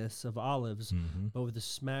brininess of olives, but with a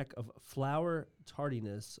smack of flour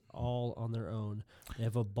tardiness all on their own. They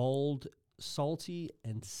have a bold, salty,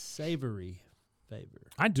 and savory flavor.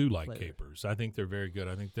 I do like capers. I think they're very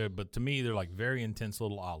good. But to me, they're like very intense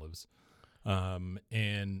little olives.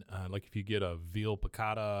 And like if you get a veal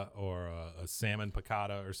piccata or a salmon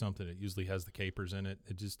piccata or something, it usually has the capers in it.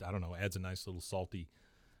 It just, I don't know, adds a nice little salty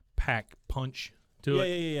pack punch to it.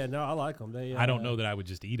 Yeah. No, I like them. I don't know that I would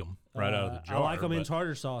just eat them right out of the jar. I like them in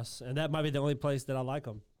tartar sauce, and that might be the only place that I like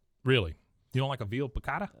them. Really? You don't like a veal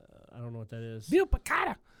piccata? I don't know what that is. Veal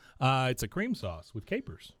piccata. It's a cream sauce with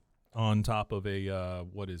capers on top of a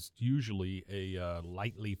what is usually a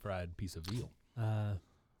lightly fried piece of veal.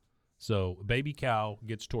 So a baby cow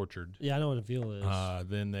gets tortured. Yeah, I know what a veal is.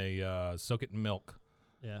 Then they soak it in milk.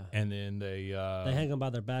 Yeah. And then they hang them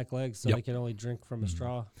by their back legs so they can only drink from a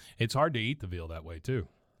straw. It's hard to eat the veal that way too.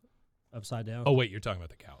 upside down. Oh, wait, you're talking about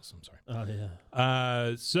the cows. I'm sorry. Oh,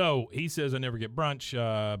 yeah. So he says, I never get brunch.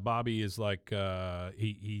 Bobby is like,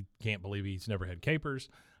 he can't believe he's never had capers.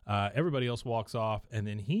 Everybody else walks off, and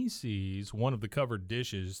then he sees one of the covered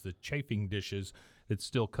dishes, the chafing dishes that's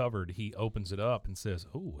still covered. He opens it up and says,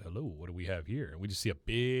 oh, hello, what do we have here? And we just see a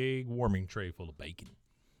big warming tray full of bacon.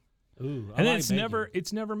 Ooh, And I like then bacon.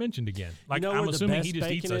 it's never mentioned again. Like, You know I'm where the assuming best he just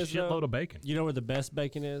eats a bacon is, shitload though? of bacon. You know where the best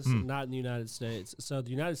bacon is? Not in the United States. So the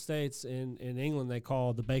United States, in England, they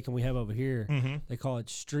call the bacon we have over here, they call it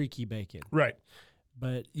streaky bacon. Right.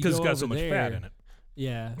 But you Because it's go got over so much there, fat in it.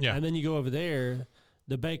 Yeah. Yeah. And then you go over there,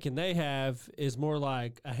 the bacon they have is more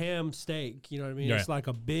like a ham steak. You know what I mean? Yeah. It's like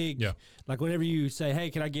a big, like whenever you say, hey,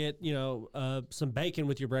 can I get, some bacon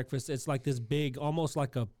with your breakfast? It's like this big, almost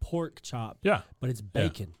like a pork chop. Yeah. But it's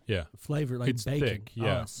bacon. Yeah. Flavored like It's bacon. thick. Oh,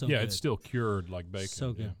 Yeah. it's so yeah, good. it's still cured like bacon.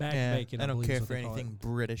 So good. Yeah. Back Yeah, bacon. I don't believe care is what for they call anything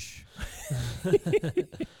British.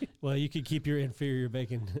 it. Well, you could keep your inferior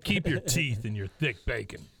bacon. Keep your teeth in your thick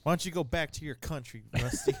bacon. Why don't you go back to your country,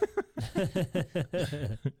 Rusty?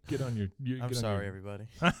 Get on your. I'm sorry, everybody.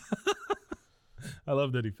 I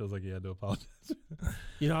love that he feels like he had to apologize.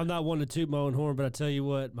 I'm not one to toot my own horn, but I tell you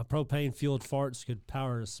what, my propane-fueled farts could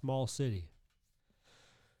power a small city.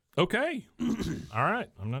 Okay. All right.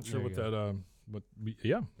 I'm not sure There what you that.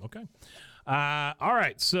 Yeah. Okay. All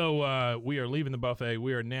right. So we are leaving the buffet.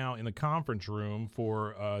 We are now in the conference room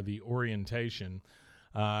for the orientation.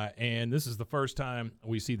 And this is the first time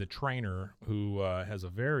we see the trainer, who has a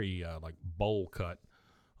very bowl cut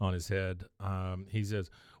on his head. He says,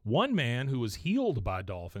 one man who was healed by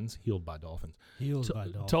dolphins,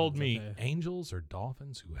 told me, okay. angels are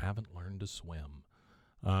dolphins who haven't learned to swim.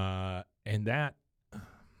 And that,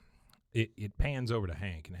 it pans over to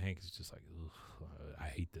Hank, and Hank is just like, I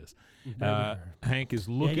hate this. Hank is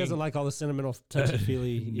looking. Yeah, he doesn't like all the sentimental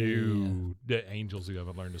touchy-feely. No, the angels who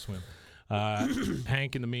haven't learned to swim.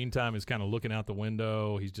 Hank, in the meantime, is kind of looking out the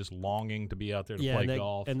window. He's just longing to be out there to play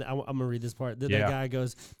golf. And I'm going to read this part. That guy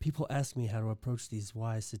goes, people ask me how to approach these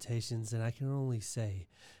wise cetaceans, and I can only say,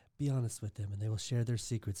 be honest with them, and they will share their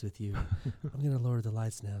secrets with you. I'm going to lower the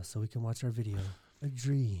lights now so we can watch our video, A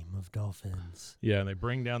Dream of Dolphins. Yeah, and they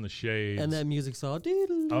bring down the shades. And that music's all...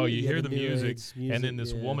 Oh, you hear the music, music, and then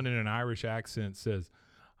this woman in an Irish accent says,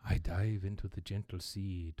 I dive into the gentle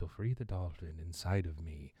sea to free the dolphin inside of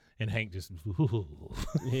me. And Hank just,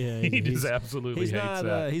 he just absolutely he's hates not,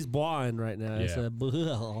 that. He's blind right now. Yeah. It's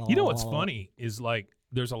You know what's funny is, like,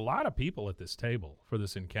 there's a lot of people at this table for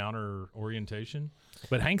this encounter orientation,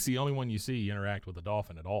 but Hank's the only one you see interact with a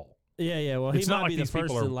dolphin at all. Yeah. Well, It's he not might like be the these people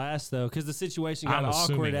first are- and last, though, because the situation got I'm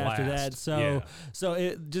awkward assuming after that. last.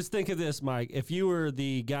 So just think of this, Mike. If you were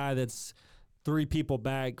the guy that's 3 people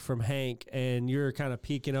back from Hank, and you're kind of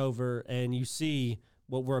peeking over, and you see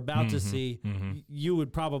what we're about to see, you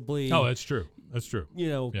would probably, Oh, that's true. That's true.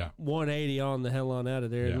 180 on the hell on out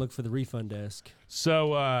of there Yeah. and look for the refund desk.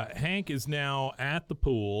 So Hank is now at the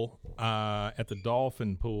pool, at the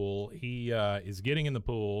dolphin pool. He is getting in the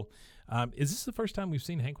pool. Is this the first time we've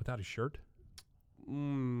seen Hank without his shirt?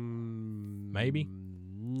 Maybe.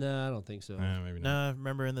 No, I don't think so. Maybe not. Nah,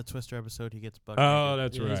 remember in the Twister episode, he gets buck Oh, naked.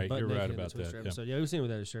 that's Yeah, he's right. butt You're naked right in the about Twister that. Yeah. episode. Yeah, we've seen him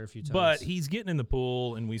without his shirt a few times. But he's getting in the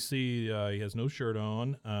pool, and we see he has no shirt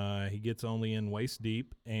on. He gets only in waist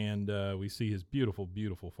deep, and we see his beautiful,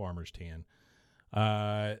 beautiful farmer's tan.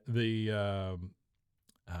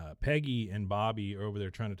 Peggy and Bobby are over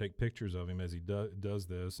there trying to take pictures of him as he does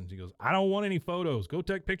this, and she goes, I don't want any photos. Go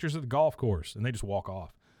take pictures of the golf course. And they just walk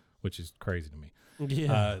off, which is crazy to me.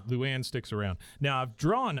 Yeah. Luann sticks around. Now, I've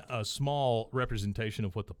drawn a small representation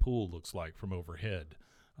of what the pool looks like from overhead.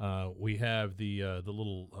 We have the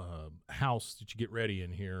little house that you get ready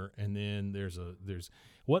in here, and then there's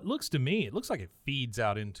what looks to me, it looks like it feeds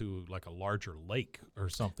out into like a larger lake or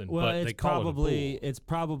something. Well, but they call it a pool. it's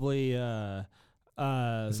probably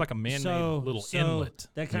It's like a man-made little inlet.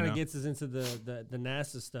 That kind of know? gets us into the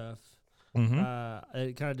NASA stuff. Mm-hmm.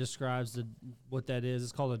 It kind of describes what that is.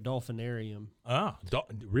 It's called a dolphinarium.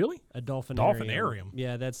 Really? A dolphinarium. Dolphinarium?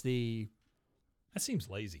 Yeah, that's That seems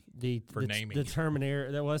lazy. for naming. the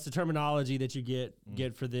that's the terminology that you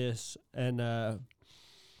get for this. And the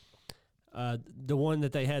one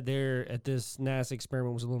that they had there at this NASA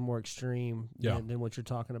experiment was a little more extreme than what you're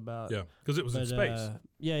talking about. Yeah, because it was in space.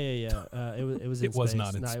 Yeah. It was in It space. was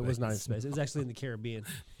not in It was not in space. space. It was actually in the Caribbean.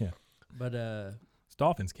 Yeah. But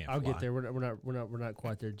Dolphins can't I'll fly. get there. We're not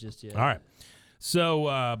quite there just yet. All right. So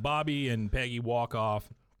Bobby and Peggy walk off.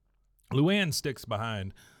 Luann sticks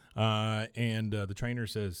behind, and the trainer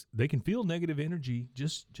says they can feel negative energy.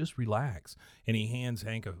 Just relax. And he hands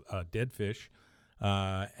Hank a dead fish.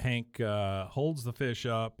 Hank holds the fish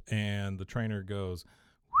up, and the trainer goes,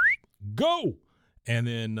 go. And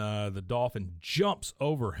then the dolphin jumps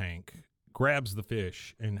over Hank, grabs the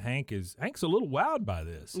fish, and Hank's a little wowed by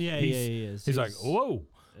this. Yeah, he is. He's like, whoa,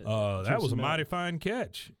 that was a him out. mighty fine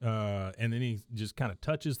catch. And then he just kind of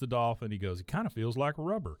touches the dolphin. He goes, it kind of feels like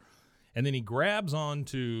rubber. And then he grabs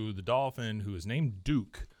onto the dolphin, who is named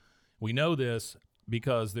Duke. We know this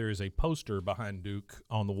because there is a poster behind Duke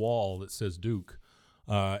on the wall that says Duke.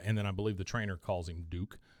 And then I believe the trainer calls him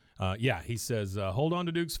Duke. He says, hold on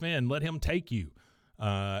to Duke's fin, let him take you.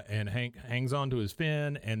 And Hank hangs onto his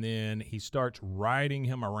fin, and then he starts riding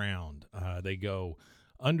him around. They go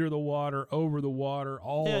under the water, over the water,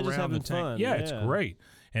 all just around having the tank. fun. Yeah, it's great.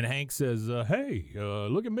 And Hank says, hey,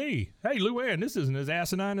 look at me. Hey, Luann, this isn't as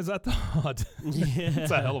asinine as I thought.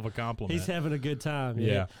 It's a hell of a compliment. He's having a good time.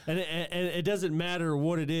 Yeah. And it doesn't matter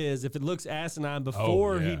what it is. If it looks asinine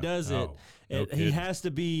before he does it, he has to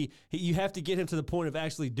be, you have to get him to the point of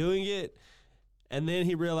actually doing it. And then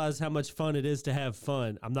he realized how much fun it is to have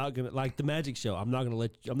fun. I'm not gonna, like the magic show, I'm not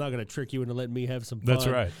gonna trick you into letting me have some fun.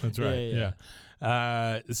 That's right. Yeah.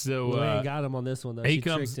 So Luann got him on this one though. She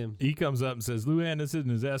tricked him. He comes up and says, "Luann, this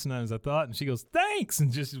isn't as asinine as I thought." And she goes, "Thanks,"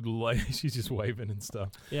 and she's just waving and stuff.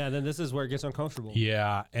 Yeah. Then this is where it gets uncomfortable.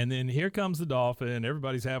 Yeah. And then here comes the dolphin.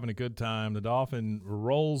 Everybody's having a good time. The dolphin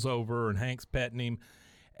rolls over, and Hank's petting him.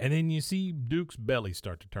 And then you see Duke's belly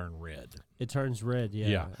start to turn red. It turns red,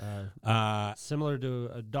 yeah. Similar to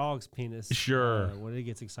a dog's penis. Sure. When it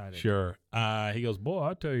gets excited. Sure. He goes, boy,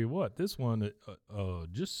 I'll tell you what, this one,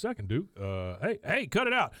 just a second, Duke. Hey, cut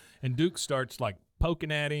it out. And Duke starts like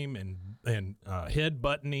poking at him and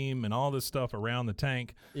head-butting him and all this stuff around the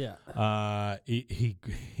tank. Yeah.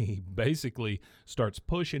 He basically starts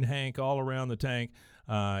pushing Hank all around the tank.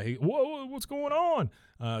 Whoa, what's going on?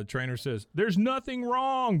 Trainer says, there's nothing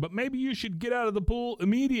wrong, but maybe you should get out of the pool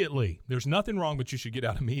immediately. There's nothing wrong, but you should get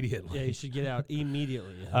out immediately. Yeah, you should get out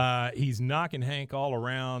immediately. He's knocking Hank all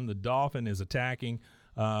around. The dolphin is attacking.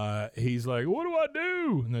 He's like, what do I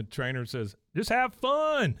do? And the trainer says, just have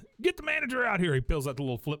fun. Get the manager out here. He pulls out the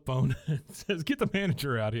little flip phone and says, get the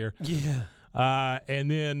manager out here. Yeah.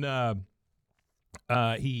 And then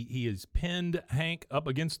he has pinned Hank up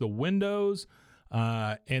against the windows.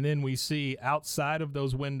 And then we see outside of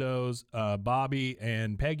those windows, Bobby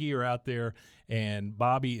and Peggy are out there, and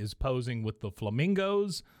Bobby is posing with the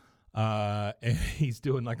flamingos. And he's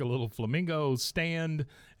doing like a little flamingo stand,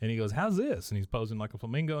 and he goes, how's this? And he's posing like a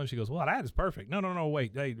flamingo, and she goes, well, that is perfect. No,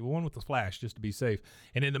 wait. Hey, the one with the flash, just to be safe.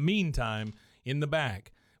 And in the meantime, in the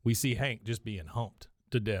back, we see Hank just being humped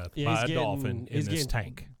to death by a dolphin in this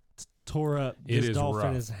tank. Tore up. This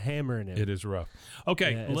dolphin is hammering him. It is rough.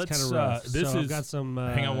 Okay, let's. I've got some.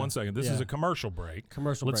 Hang on one second. This is a commercial break.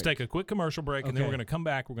 Let's take a quick commercial break, and then we're going to come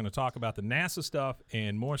back. We're going to talk about the NASA stuff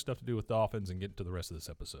and more stuff to do with dolphins, and get into the rest of this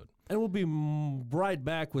episode. And we'll be right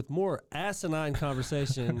back with more asinine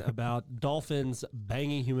conversation about dolphins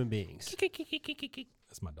banging human beings.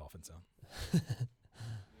 That's my dolphin sound.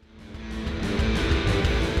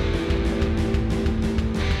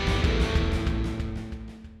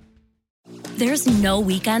 There's no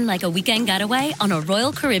weekend like a weekend getaway on a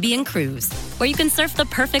Royal Caribbean cruise, where you can surf the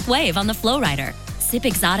perfect wave on the Flowrider, sip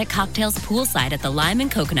exotic cocktails poolside at the Lime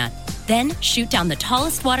and Coconut, then shoot down the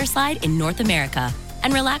tallest water slide in North America,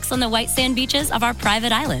 and relax on the white sand beaches of our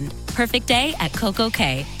private island. Perfect day at Coco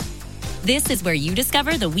Cay. This is where you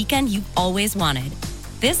discover the weekend you've always wanted.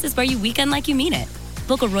 This is where you weekend like you mean it.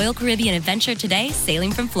 Book a Royal Caribbean adventure today,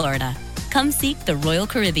 sailing from Florida. Come seek the Royal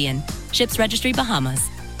Caribbean. Ships Registry, Bahamas.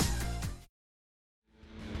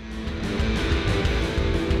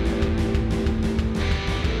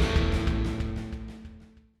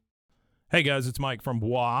 Hey guys, it's Mike from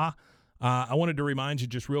Bois. I wanted to remind you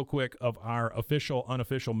just real quick of our official,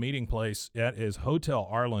 unofficial meeting place. That is Hotel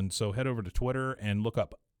Arlen. So head over to Twitter and look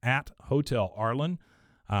up at Hotel Arlen.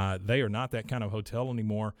 They are not that kind of hotel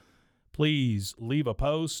anymore. Please leave a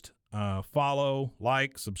post, follow,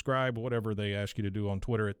 like, subscribe, whatever they ask you to do on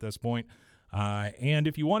Twitter at this point. And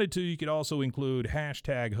if you wanted to, you could also include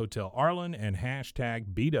hashtag Hotel Arlen and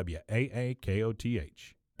hashtag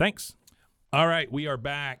BWAAKOTH. Thanks. All right, we are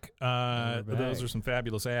back. Those are some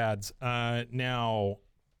fabulous ads. Now,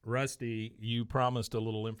 Rusty, you promised a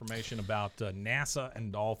little information about NASA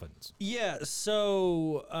and dolphins. Yeah,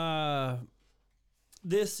 so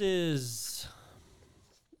this is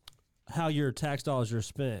how your tax dollars are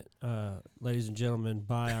spent, ladies and gentlemen,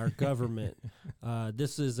 by our government.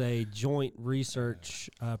 This is a joint research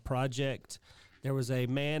project. There was a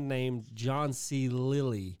man named John C.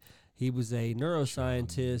 Lilly. He was a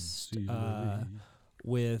neuroscientist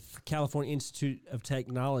with California Institute of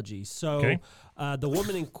Technology. So Okay. the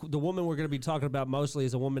woman we're going to be talking about mostly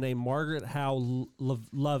is a woman named Margaret Howe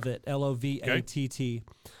Lovett, Lovatt.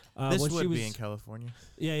 This when would she was, be in California.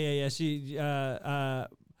 Yeah. She They love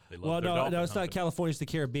well, their no, dolphin it's not hunting. California. It's the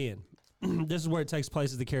Caribbean. This is where it takes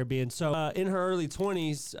place, is the Caribbean. So in her early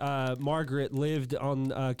 20s, Margaret lived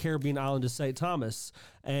on Caribbean island of St. Thomas,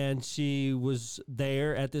 and she was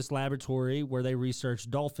there at this laboratory where they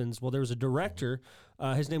researched dolphins. Well, there was a director.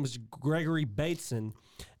 His name was Gregory Bateson,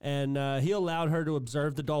 and he allowed her to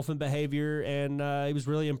observe the dolphin behavior, and he was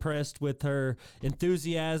really impressed with her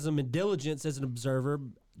enthusiasm and diligence as an observer,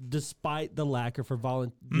 despite the lack of her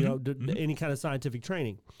any kind of scientific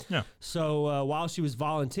training. Yeah. So while she was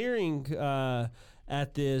volunteering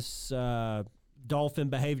at this dolphin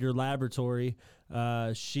behavior laboratory,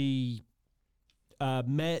 she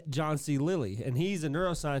met John C. Lilly, and he's a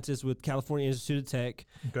neuroscientist with California Institute of Tech.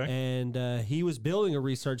 Okay. And he was building a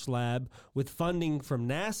research lab with funding from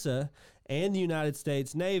NASA and the United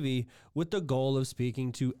States Navy with the goal of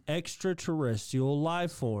speaking to extraterrestrial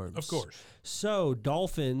life forms. Of course. So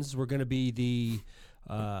dolphins were going to be the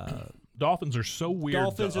Dolphins are so weird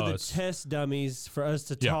dolphins to are us. the test dummies for us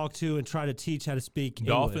to Yeah. talk to and try to teach how to speak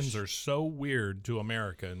Dolphins English. are so weird to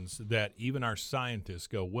Americans that even our scientists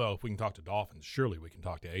go, well, if we can talk to dolphins, surely we can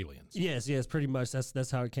talk to aliens. Yes, pretty much.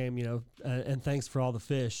 That's how it came, and thanks for all the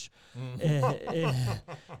fish.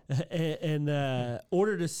 In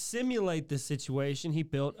order to simulate this situation, he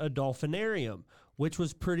built a dolphinarium, which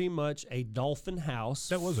was pretty much a dolphin house.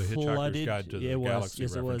 That was a Hitchhiker's flooded- Guide to the it was. Galaxy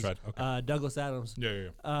Yes, reference, it was. right? Okay. Douglas Adams. Yeah.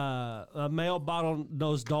 A male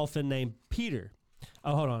bottlenose dolphin named Peter.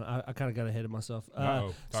 Oh, hold on. I kind of got ahead of myself.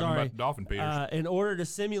 Uh-oh. Talking Sorry. about dolphin Peters. In order to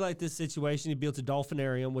simulate this situation, he built a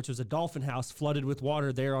dolphinarium, which was a dolphin house flooded with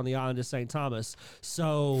water there on the island of St. Thomas.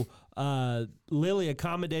 So Lily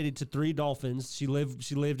accommodated to 3 dolphins. She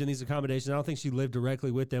lived in these accommodations. I don't think she lived directly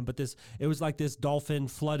with them, but it was like this dolphin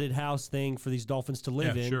flooded house thing for these dolphins to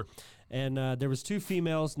live Yeah, in. sure. And there was 2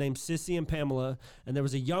 females named Sissy and Pamela, and there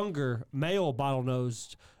was a younger male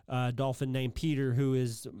bottlenosed dolphin named Peter, who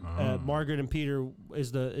is Margaret and Peter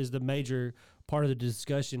is the major part of the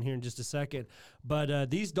discussion here in just a second. But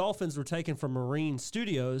these dolphins were taken from Marine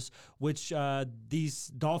Studios, which these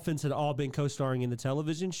dolphins had all been co-starring in the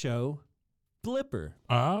television show Flipper.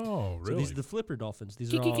 Oh, So really? these are the Flipper dolphins.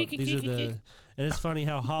 These are and it's funny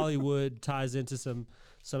how Hollywood ties into some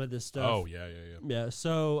of this stuff. Oh, yeah. Yeah.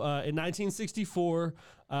 So in 1964,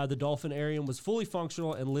 the dolphinarium was fully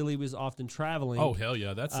functional, and Lily was often traveling. Oh, hell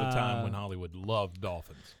yeah. That's the time when Hollywood loved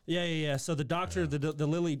dolphins. Yeah. So the doctor, Dr.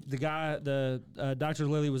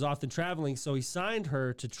 Lilly was often traveling, so he signed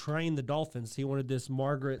her to train the dolphins. He wanted this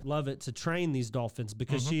Margaret Lovett to train these dolphins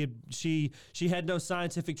because she had no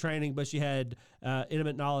scientific training, but she had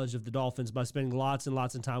intimate knowledge of the dolphins by spending lots and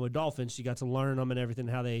lots of time with dolphins. She got to learn them and everything,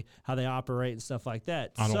 how they operate and stuff like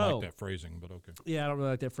that. I don't like that phrasing, but okay. Yeah, I don't really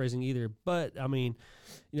like that phrasing either. But I mean,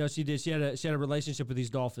 she did. She had a relationship with these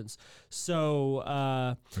dolphins. So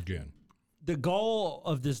Again. the goal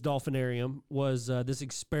of this dolphinarium was this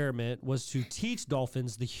experiment was to teach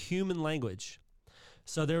dolphins the human language.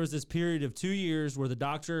 So there was this period of 2 years where the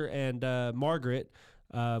doctor and Margaret,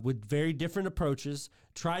 with very different approaches,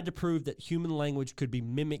 tried to prove that human language could be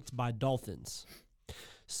mimicked by dolphins.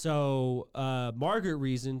 So Margaret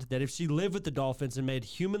reasoned that if she lived with the dolphins and made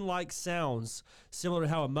human-like sounds, similar to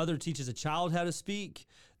how a mother teaches a child how to speak,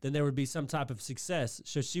 then there would be some type of success.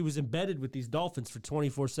 So she was embedded with these dolphins for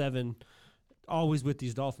 24/7, always with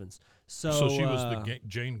these dolphins. So she was the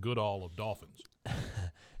Jane Goodall of dolphins.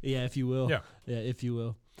 yeah, if you will. Yeah. If you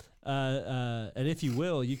will. And if you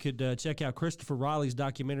will, you could check out Christopher Riley's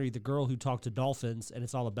documentary, "The Girl Who Talked to Dolphins," and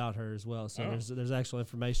it's all about her as well. So there's actual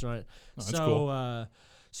information on it. Oh, that's so cool.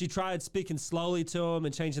 She tried speaking slowly to him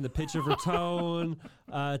and changing the pitch of her tone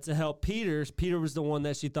to help Peter. Peter was the one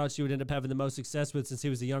that she thought she would end up having the most success with since he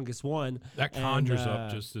was the youngest one. That conjures up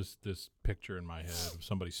just this picture in my head of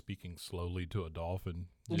somebody speaking slowly to a dolphin.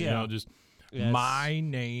 You know, just, Yes. my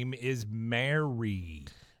name is Mary.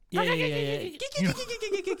 Yeah.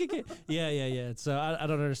 Yeah. So I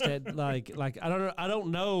don't understand. Like I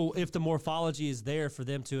don't know if the morphology is there for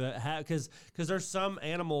them to have, because there's some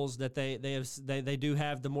animals that they do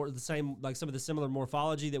have the same, like some of the similar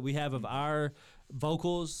morphology that we have of our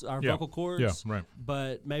vocals, our vocal cords. Yeah, right.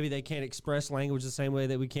 But maybe they can't express language the same way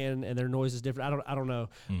that we can, and their noise is different. I don't know.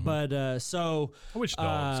 Mm-hmm. But so I wish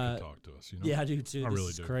dogs could talk to us. You know? yeah, I do too. I This really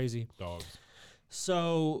is do. crazy. Dogs.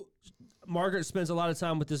 So Margaret spends a lot of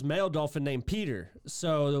time with this male dolphin named Peter.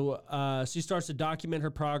 So she starts to document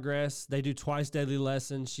her progress. They do twice daily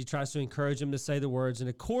lessons. She tries to encourage him to say the words. And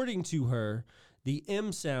according to her, The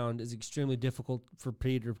M sound is extremely difficult for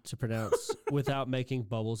Peter to pronounce without making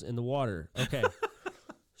bubbles in the water. Okay.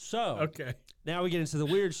 So, now we get into the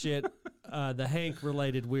weird shit, the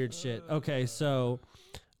Hank-related weird shit. Okay, so...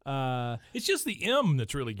 it's just the M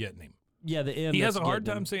that's really getting him. Yeah, the M. He has a hard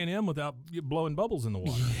time saying M without blowing bubbles in the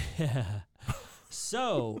water. Yeah.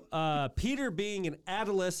 So, Peter, being an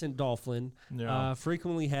adolescent dolphin,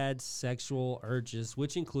 frequently had sexual urges,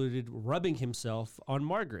 which included rubbing himself on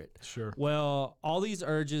Margaret. Sure. Well, all these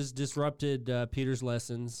urges disrupted Peter's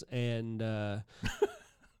lessons, and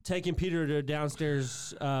taking Peter to a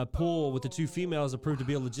downstairs pool with the two females proved to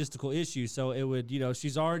be a logistical issue. So it would,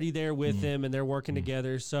 she's already there with him, and they're working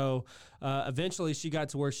together. So eventually she got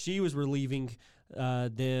to where she was relieving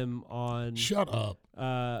them on... Shut up.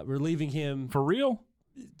 Relieving him. For real?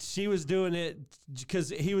 She was doing it because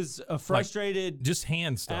he was a frustrated, just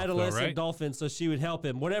hand stuff, adolescent right? dolphin. So she would help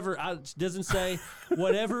him. Whatever doesn't say.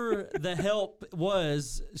 Whatever the help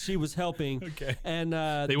was, she was helping. Okay. And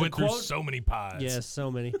they went through so many pies. Yes,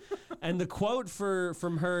 so many. And the quote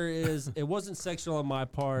from her is, "It wasn't sexual on my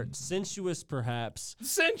part, sensuous perhaps.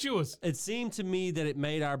 Sensuous. It seemed to me that it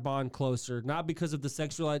made our bond closer, not because of the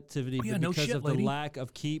sexual activity, Oh, yeah, but no because shit, of lady. the lack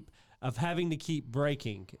of having to keep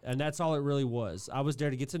breaking." And that's all it really was. I was there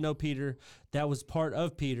to get to know Peter. That was part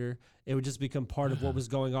of Peter. It would just become part of what was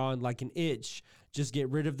going on, like an itch. Just get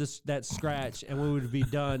rid of that scratch, and we would be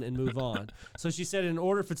done and move on. So she said in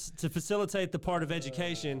order to facilitate the part of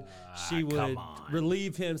education, she would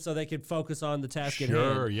relieve him so they could focus on the task at hand.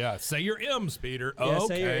 Sure, yeah. Say your M's, Peter. Yeah, Okay.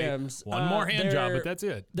 say your M's. One more hand job, but that's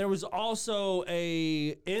it. There was also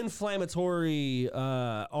a inflammatory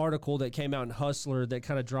article that came out in Hustler that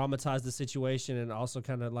kind of dramatized the situation and also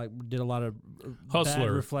kind of like did a lot of bad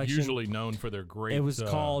Hustler, reflection. usually known for their great... It was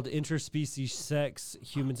called Interspecies Sex,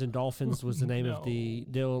 Humans and Dolphins was the name of the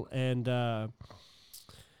deal. And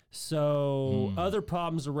so other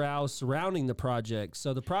problems aroused surrounding the project.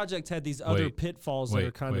 So the project had these other pitfalls that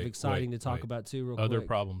are kind of exciting to talk about too real Other quick.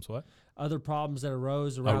 problems, what? Other problems that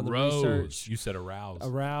arose around the research. You said arouse.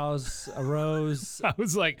 Arose. I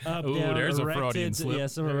was like, Up, ooh, down, there's erected, a Freudian slip. Yeah,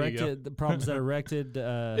 some There you go. erected, the problems that erected,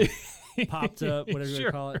 popped up, whatever you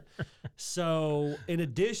Sure. call it. So, in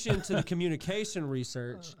addition to the communication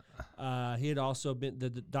research, he had also been,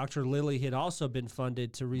 Dr. Lilly had also been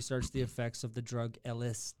funded to research the effects of the drug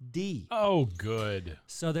LSD. Oh, good.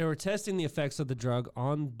 So they were testing the effects of the drug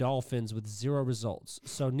on dolphins with zero results.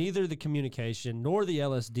 So neither the communication nor the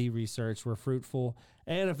LSD research were fruitful,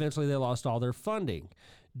 and eventually they lost all their funding.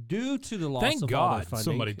 Due to the loss Thank of all their God funding,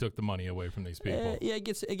 somebody took the money away from these people. yeah, it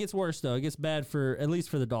gets worse though. It gets bad at least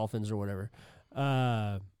for the dolphins or whatever.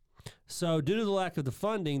 So due to the lack of the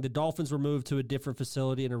funding, the dolphins were moved to a different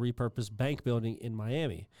facility in a repurposed bank building in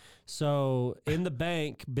Miami. So in the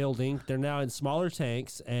bank building, they're now in smaller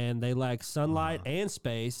tanks and they lack sunlight and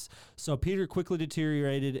space. So Peter quickly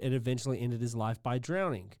deteriorated and eventually ended his life by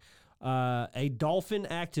drowning. A dolphin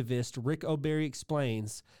activist, Rick O'Berry,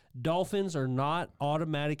 explains, dolphins are not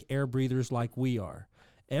automatic air breathers like we are.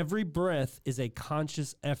 Every breath is a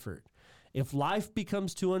conscious effort. If life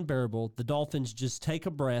becomes too unbearable, the dolphins just take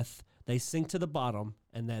a breath, they sink to the bottom,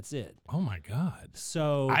 and that's it. Oh, my God.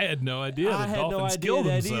 So I had no idea I that had no dolphins idea kill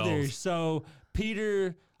that themselves. either. So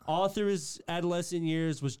Peter, all through his adolescent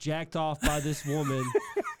years, was jacked off by this woman.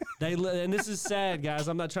 And this is sad, guys.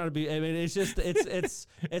 I'm not trying to be. I mean, it's just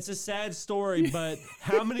it's a sad story. But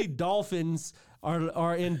how many dolphins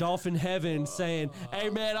are in dolphin heaven saying,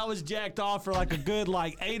 "Hey, man, I was jacked off for like a good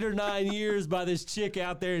 8 or 9 years by this chick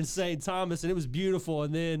out there in St. Thomas, and it was beautiful."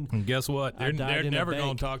 And then And guess what? I They're died in a never going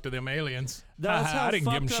bank. to talk to them aliens. that's how I didn't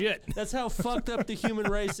give them fucked up- shit. That's how fucked up the human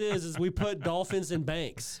race is we put dolphins in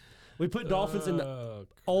banks. We put dolphins in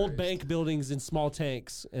old bank buildings in small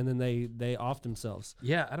tanks, and then they off themselves.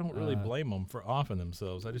 Yeah, I don't really blame them for offing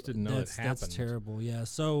themselves. I just didn't know it happened. That's terrible. Yeah.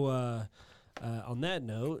 So on that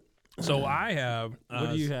note, So I have,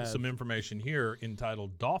 What do you have? some information here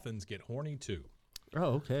entitled "Dolphins Get Horny Too."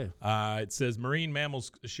 oh, okay. It says marine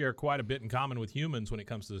mammals share quite a bit in common with humans when it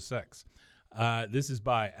comes to sex. This is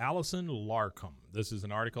by Allison Larkham. This is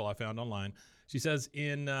an article I found online. She says,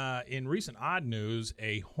 in recent odd news,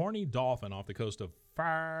 a horny dolphin off the coast of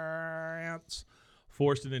France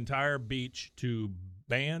forced an entire beach to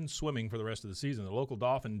ban swimming for the rest of the season. The local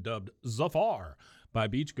dolphin, dubbed Zafar by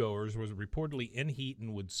beachgoers, was reportedly in heat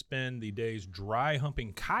and would spend the days dry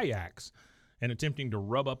humping kayaks and attempting to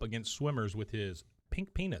rub up against swimmers with his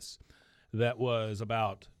pink penis that was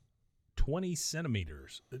about 20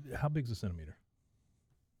 centimeters. How big is a centimeter?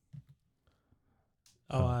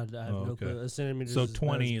 I have no okay. clue. A centimeter. So is about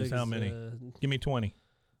 20 as is big how as, many? Give me 20.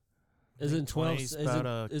 Isn't 12? 20's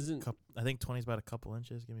about Isn't I think 20 is about a couple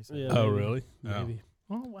inches. Give me a second. yeah, Oh, maybe, really? Maybe. Oh.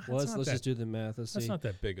 Well, Let's just do the math. Let's that's see. not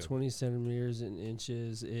that big. 20 centimeters in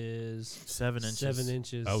inches is 7 inches. 7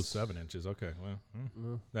 inches. Oh, 7 inches. Okay.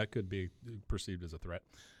 Well, that could be perceived as a threat.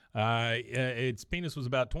 Its penis was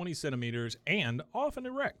about 20 centimeters and often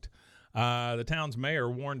erect. The town's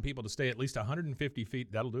mayor warned people to stay at least 150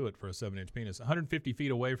 feet. That'll do it for a 7-inch penis. 150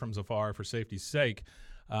 feet away from Zafar for safety's sake,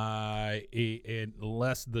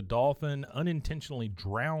 unless the dolphin unintentionally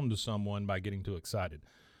drowned someone by getting too excited.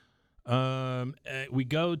 We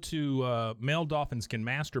go to male dolphins can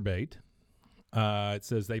masturbate. It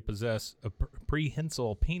says they possess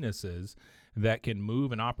prehensile penises that can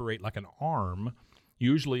move and operate like an arm.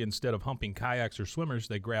 Usually, instead of humping kayaks or swimmers,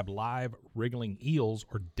 they grab live, wriggling eels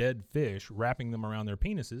or dead fish, wrapping them around their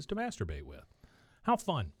penises to masturbate with. How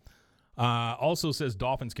fun. Also says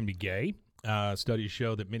dolphins can be gay. Studies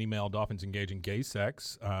show that many male dolphins engage in gay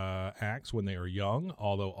sex acts when they are young,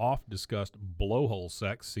 although oft-discussed blowhole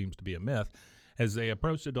sex seems to be a myth. As they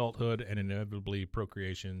approach adulthood and inevitably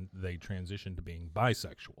procreation, they transition to being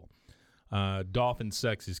bisexual. Dolphin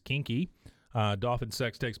sex is kinky. Dolphin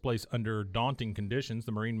sex takes place under daunting conditions.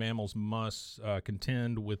 The marine mammals must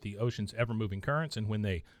contend with the ocean's ever-moving currents, and when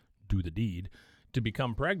they do the deed, to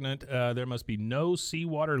become pregnant, there must be no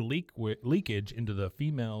seawater leakage into the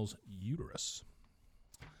female's uterus.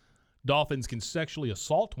 Dolphins can sexually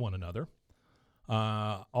assault one another.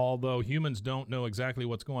 Although humans don't know exactly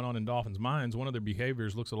what's going on in dolphins' minds, one of their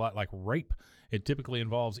behaviors looks a lot like rape. It typically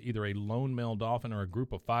involves either a lone male dolphin or a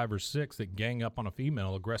group of 5 or 6 that gang up on a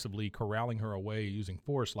female, aggressively corralling her away using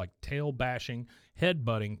force like tail bashing, head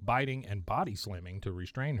butting, biting, and body slamming to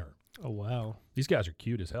restrain her. Oh, wow. These guys are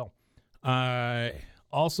cute as hell.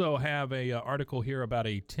 Also have a article here about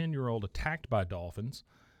a 10-year-old attacked by dolphins.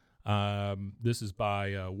 This is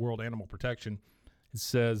by World Animal Protection. It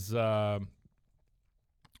says,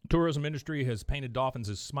 tourism industry has painted dolphins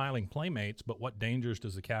as smiling playmates, but what dangers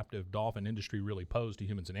does the captive dolphin industry really pose to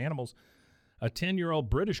humans and animals? A 10-year-old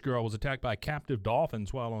British girl was attacked by captive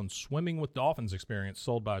dolphins while on Swimming with Dolphins experience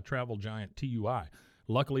sold by travel giant TUI.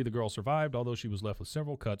 Luckily, the girl survived, although she was left with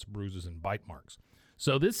several cuts, bruises, and bite marks.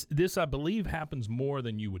 So this I believe, happens more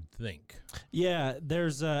than you would think. Yeah,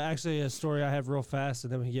 there's actually a story I have real fast,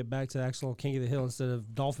 and then we can get back to actual King of the Hill instead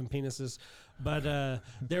of dolphin penises. But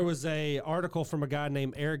there was a article from a guy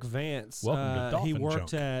named Eric Vance. Welcome to Dolphin He worked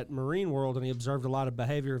Junk. at Marine World, and he observed a lot of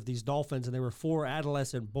behavior of these dolphins, and they were 4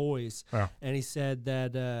 adolescent boys. Wow. And he said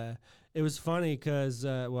that it was funny because,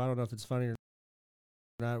 well, I don't know if it's funny or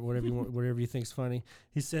not, whatever you think's funny.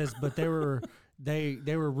 He says, but they were... They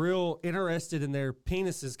were real interested in their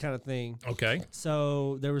penises kind of thing. Okay.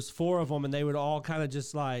 So there was 4 of them, and they would all kind of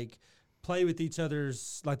just like play with each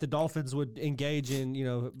other's, like the dolphins would engage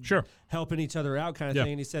in, Sure. helping each other out kind of Yeah.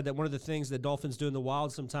 thing. And he said that one of the things that dolphins do in the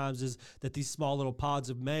wild sometimes is that these small little pods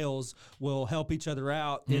of males will help each other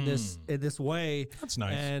out in this way. That's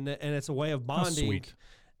nice. And it's a way of How bonding. sweet.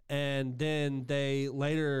 And then they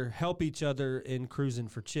later help each other in cruising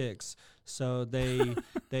for chicks. So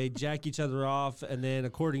they jack each other off, and then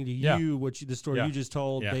according to you, the story you just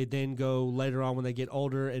told, they then go later on when they get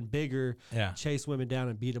older and bigger, chase women down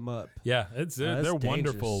and beat them up. Yeah, they're dangerous.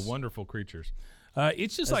 wonderful, wonderful creatures.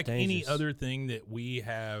 It's just That's like any dangerous. other thing that we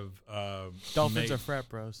have. Dolphins are frat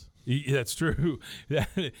bros. Yeah, that's true.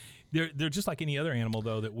 They're just like any other animal,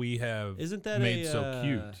 though, that we have Isn't that made so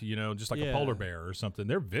cute. Just like a yeah. polar bear or something.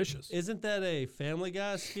 They're vicious. Isn't that a Family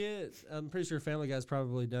Guy skit? I'm pretty sure Family Guy's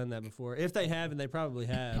probably done that before. If they haven't, they probably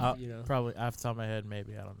have. Probably off the top of my head,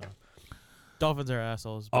 maybe. I don't know. Dolphins are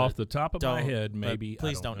assholes. Off the top of my don't- head, but maybe.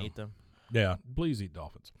 Please I don't know. eat them. Yeah, please eat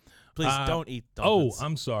dolphins. Please don't eat dolphins. Oh,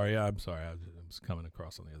 I'm sorry. I was coming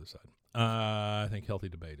across on the other side. I think healthy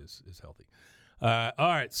debate is healthy. All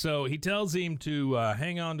right, so he tells him to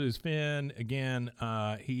hang on to his fin. Again,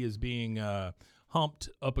 he is being humped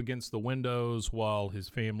up against the windows while his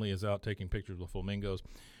family is out taking pictures with flamingos.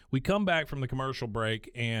 We come back from the commercial break,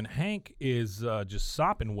 and Hank is just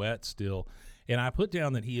sopping wet still. And I put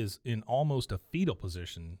down that he is in almost a fetal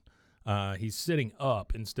position. He's sitting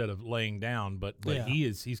up instead of laying down, but Yeah.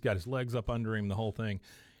 he's got his legs up under him, the whole thing,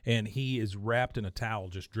 and he is wrapped in a towel,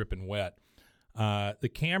 just dripping wet. The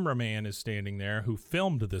cameraman is standing there who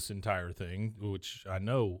filmed this entire thing, which I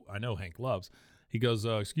know Hank loves. He goes,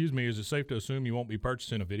 excuse me, is it safe to assume you won't be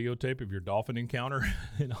purchasing a videotape of your dolphin encounter?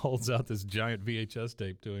 And holds out this giant VHS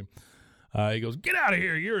tape to him. He goes, get out of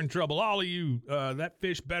here. You're in trouble. All of you. That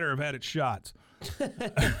fish better have had its shots.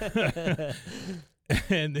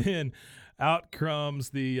 And then out comes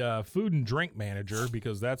the food and drink manager,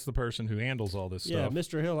 because that's the person who handles all this Yeah, stuff.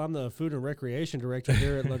 Mr. Hill, I'm the food and recreation director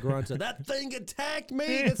here at La Grunta. That thing attacked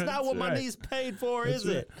me. That's not what my niece paid for, is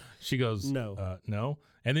it? She goes, No. no.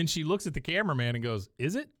 And then she looks at the cameraman and goes,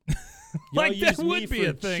 is it? Y'all Like that use me would be for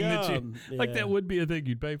a thing that you, chum. like Yeah. that would be a thing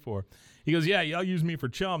you'd pay for. He goes, yeah, y'all use me for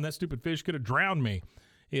chum. That stupid fish could have drowned me.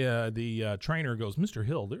 Yeah, the trainer goes, Mr.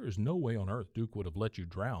 Hill, there is no way on earth Duke would have let you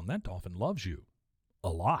drown. That dolphin loves you a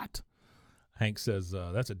lot. Hank says,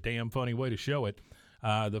 that's a damn funny way to show it.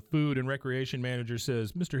 The food and recreation manager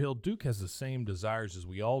says, Mr. Hill, Duke has the same desires as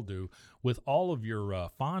we all do. With all of your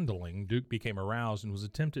fondling, Duke became aroused and was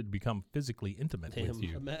attempted to become physically intimate with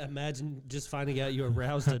you. Imagine just finding out you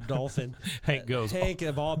aroused a dolphin. Hank goes, Hank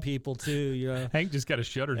of all people too. You know, Hank just got a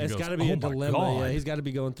shudder and it's he goes, got to be oh a my dilemma. God. Yeah, he's got to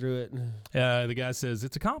be going through it. The guy says,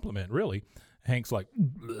 it's a compliment, really. Hank's like,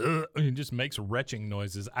 "Ugh," and he just makes retching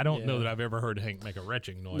noises. I don't know that I've ever heard Hank make a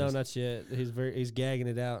retching noise. No, not yet. He's gagging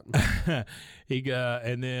it out.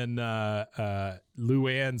 And then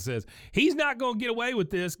Luann says, he's not going to get away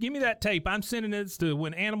with this. Give me that tape. I'm sending this to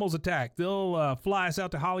When Animals Attack. They'll fly us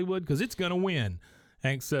out to Hollywood because it's going to win.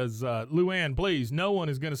 Hank says, Luann, please, no one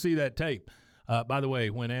is going to see that tape. By the way,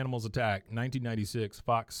 When Animals Attack, 1996,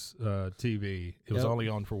 Fox TV. It was only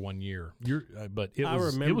on for 1 year. But it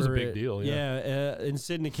was a big deal. Yeah, in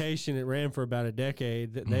syndication, it ran for about a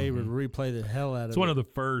decade. They would replay the hell out of it. It's one of the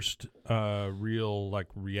first real like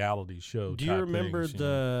reality show. Do you remember things,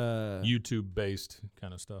 the YouTube based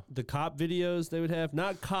kind of stuff? The cop videos they would have?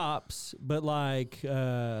 Not cops, but like.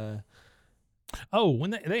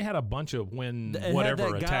 When they had a bunch of whatever had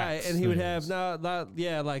that guy, attacks, and he would things. have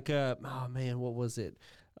oh man, what was it?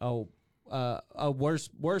 Worst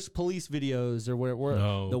police videos or where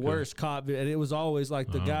the worst cop, and it was always like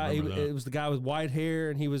the guy. It was the guy with white hair,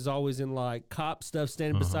 and he was always in like cop stuff,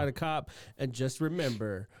 standing beside a cop. And just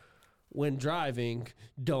remember, when driving,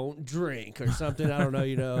 don't drink or something. I don't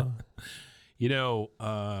know.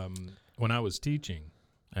 When I was teaching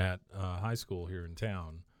at high school here in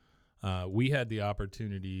town. We had the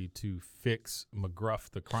opportunity to fix McGruff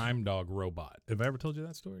the crime dog robot. Have I ever told you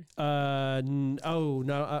that story?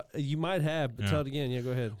 No. You might have, but tell it again. Yeah, go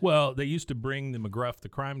ahead. Well, they used to bring the McGruff the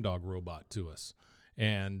crime dog robot to us.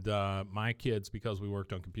 And my kids, because we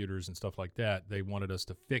worked on computers and stuff like that, they wanted us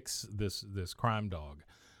to fix this crime dog.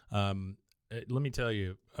 Let me tell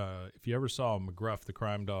you, if you ever saw McGruff the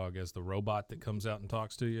crime dog as the robot that comes out and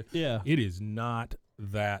talks to you, it is not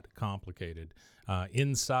that complicated.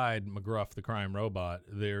 Inside McGruff the crime robot,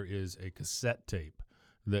 there is a cassette tape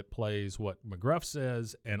that plays what McGruff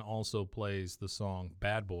says and also plays the song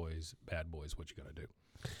Bad Boys, What You Gonna Do?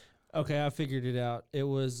 Okay, I figured it out. It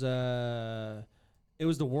was the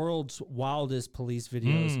world's wildest police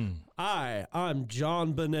videos. I'm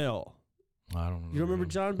John Bonnell. I don't know. You don't remember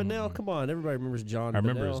John Bonnell? Come on, everybody remembers John I Bonnell.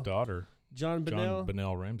 remember his daughter. John Bonnell? John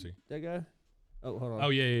Bonnell Ramsey. That guy? Oh, hold on. Oh,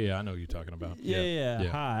 yeah. I know who you're talking about. Yeah.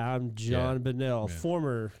 Hi, I'm John Bonnell,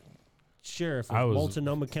 former sheriff of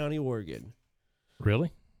Multnomah County, Oregon.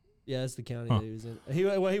 Really? Yeah, that's the county that he was in.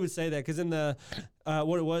 He would say that because in the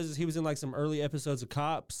what it was is he was in like some early episodes of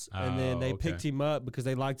Cops, and then they picked him up because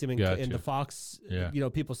they liked him in the Fox.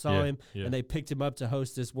 People saw him, and they picked him up to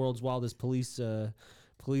host this World's Wildest Police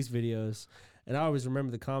videos. And I always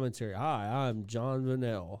remember the commentary. Hi, I'm John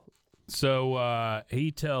Bonnell. So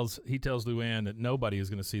he tells Luann that nobody is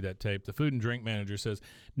going to see that tape. The food and drink manager says,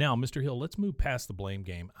 now, Mr. Hill, let's move past the blame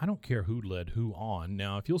game. I don't care who led who on.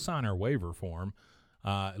 Now, if you'll sign our waiver form,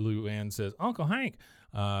 Luann says, Uncle Hank.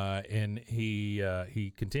 And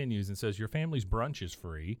he continues and says, your family's brunch is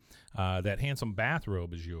free. That handsome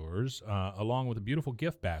bathrobe is yours, along with a beautiful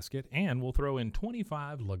gift basket, and we'll throw in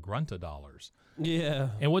 25 La Grunta dollars. Yeah.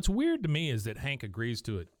 And what's weird to me is that Hank agrees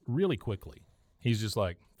to it really quickly. He's just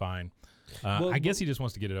like, fine. I guess he just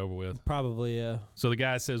wants to get it over with. Probably, yeah. So the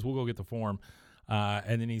guy says, we'll go get the form.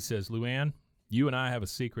 And then he says, Luann, you and I have a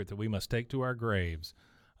secret that we must take to our graves.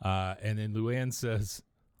 And then Luann says,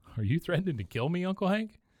 are you threatening to kill me, Uncle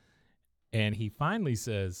Hank? And he finally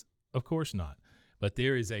says, of course not. But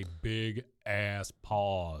there is a big ass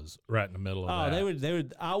pause right in the middle of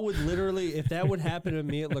that. I would literally, if that would happen to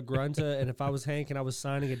me at La Grunta, and if I was Hank and I was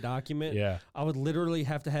signing a document, I would literally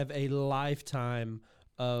have to have a lifetime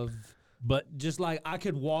of, but just like I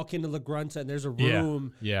could walk into La Grunta and there's a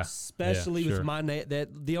room, especially with my name. That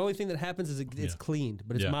the only thing that happens is it's cleaned,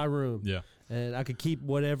 but it's my room. Yeah. and I could keep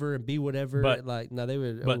whatever and be whatever. But- like, no, they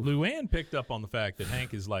would. But Luann picked up on the fact that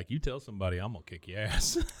Hank is like, you tell somebody, I'm gonna kick your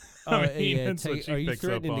ass. Oh, I mean, yeah, that's what she are you picks up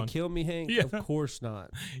threatening to on. kill me, Hank? Yeah. Of course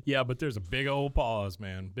not. Yeah, but there's a big old pause,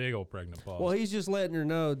 man. Big old pregnant pause. Well, he's just letting her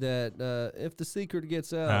know that if the secret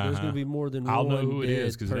gets out, there's going to be more than I'll one know who it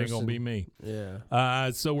is dead because it ain't gonna person. be me.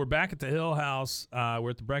 Yeah. So we're back at the Hill House.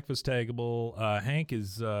 We're at the breakfast table. Hank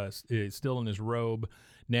is still in his robe.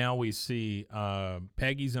 Now we see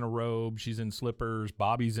Peggy's in a robe. She's in slippers.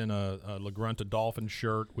 Bobby's in a Grunta dolphin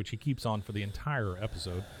shirt, which he keeps on for the entire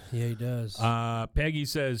episode. Yeah, he does. Peggy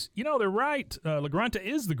says, they're right. Grunta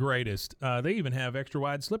is the greatest. They even have extra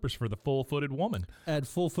wide slippers for the full-footed woman. At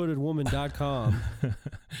fullfootedwoman.com.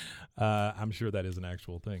 I'm sure that is an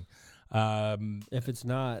actual thing. If it's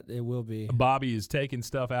not, it will be. Bobby is taking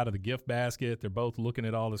stuff out of the gift basket. They're both looking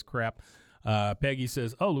at all this crap. Peggy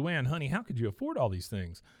says, "Oh, Luann, honey, how could you afford all these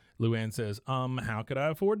things?" Luann says, how could I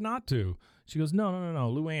afford not to? She goes, no,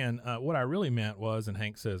 Luann, what I really meant was, and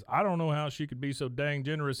Hank says, I don't know how she could be so dang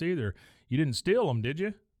generous either. You didn't steal them, did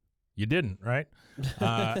you? You didn't, right?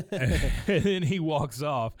 And then he walks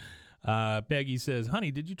off. Peggy says,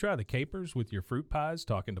 honey, did you try the capers with your fruit pies?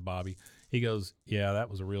 Talking to Bobby. He goes, yeah, that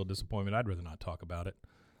was a real disappointment. I'd rather not talk about it.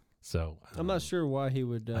 So I'm not sure why he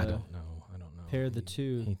would I don't know. pair the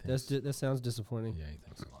two. That sounds disappointing. Yeah, he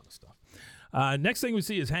thinks a lot of stuff. Next thing we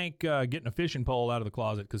see is Hank getting a fishing pole out of the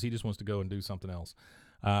closet because he just wants to go and do something else.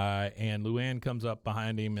 And Luann comes up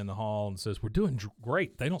behind him in the hall and says, we're doing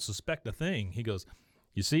great. They don't suspect a thing. He goes,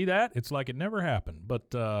 you see that? It's like it never happened.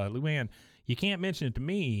 But Luann, you can't mention it to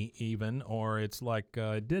me even, or it's like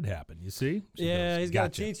it did happen. You see? She Yeah, goes, he's got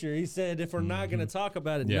gotcha. a teacher. He said if we're not going to talk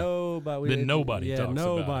about it, Yeah. nobody. Then nobody yeah, talks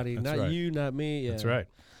about it. nobody. That's Not right. you, not me. Yeah. That's right.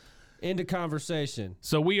 End of conversation.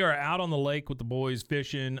 So we are out on the lake with the boys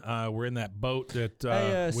fishing. We're in that boat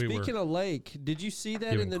that we speaking were of lake, did you see that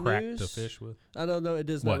in giving the crack news? to fish with. I don't know. It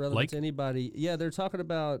is not What, relevant lake? to anybody. Yeah, they're talking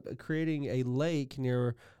about creating a lake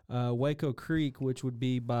near Waco Creek, which would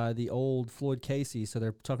be by the old Floyd Casey. So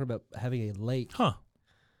they're talking about having a lake. Huh.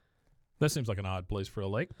 That seems like an odd place for a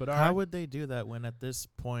lake, but all How right. would they do that when at this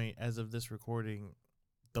point, as of this recording,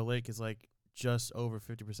 the lake is like just over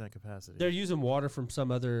 50% capacity? They're using water from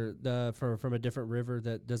some other from a different river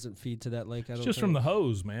that doesn't feed to that lake. I It's don't just think. from the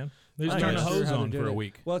hose, man. They just I'm turn the not sure hose how they're on doing for a it.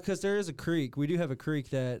 week. Well, because there is a creek. We do have a creek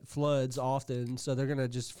that floods often, so they're gonna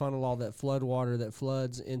just funnel all that flood water that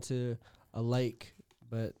floods into a lake.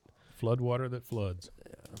 But Flood water that floods.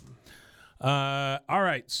 All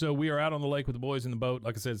right, so we are out on the lake with the boys in the boat.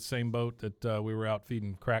 Like I said, it's the same boat that we were out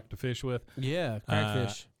feeding crack to fish with. yeah,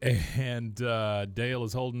 crackfish. And Dale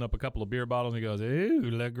is holding up a couple of beer bottles, and he goes, ooh,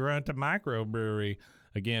 La Grunta Microbrewery.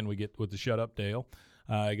 Again, we get with the shut up, Dale.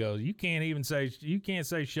 He goes, you can't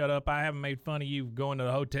say shut up. I haven't made fun of you going to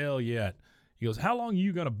the hotel yet. He goes, how long are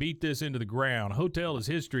you going to beat this into the ground? Hotel is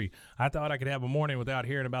history. I thought I could have a morning without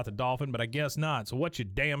hearing about the dolphin, but I guess not. So what's your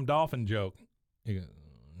damn dolphin joke? He goes,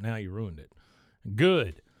 now you ruined it.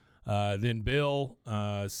 Good. Then Bill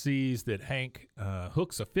sees that Hank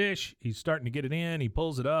hooks a fish. He's starting to get it in. He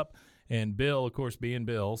pulls it up. And Bill, of course, being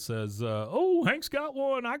Bill, says, oh, Hank's got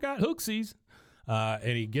one. I got hooksies.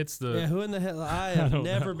 And he gets the... Yeah, who in the hell? I have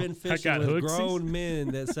never been fishing got with hooksies. grown men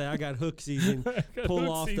that say I got hooksies and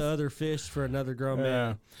pull off hooksies. the other fish for another grown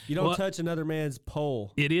man. You don't Well, touch another man's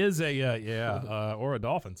pole. It is or a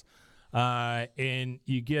dolphin's. And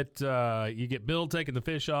you get Bill taking the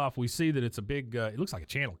fish off. We see that it's a big. It looks like a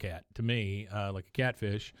channel cat to me, like a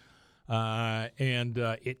catfish. And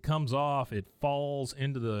it comes off. It falls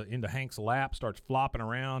into Hank's lap, starts flopping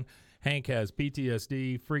around. Hank has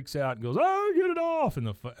PTSD, freaks out, and goes, "Oh, get it off!" And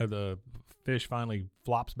the fish finally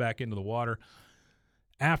flops back into the water.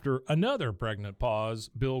 After another pregnant pause,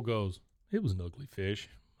 Bill goes, "It was an ugly fish.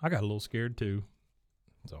 I got a little scared too."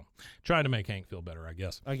 So, trying to make Hank feel better, I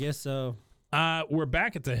guess. I guess so. We're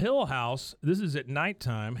back at the Hill House. This is at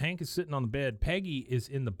nighttime. Hank is sitting on the bed. Peggy is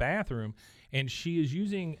in the bathroom, and she is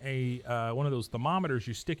using one of those thermometers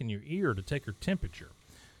you stick in your ear to take her temperature.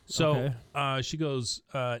 So she goes,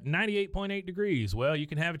 98.8 degrees. Well, you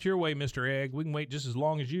can have it your way, Mr. Egg. We can wait just as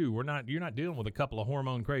long as you. You're not dealing with a couple of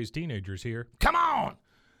hormone-crazed teenagers here. Come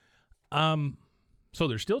on! So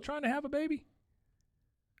they're still trying to have a baby?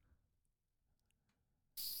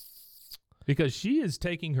 Because she is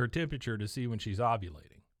taking her temperature to see when she's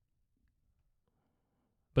ovulating.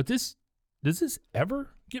 But does this ever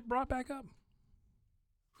get brought back up?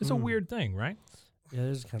 It's a weird thing, right? Yeah,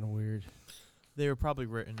 this is kind of weird. They were probably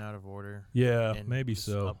written out of order. Yeah, and maybe just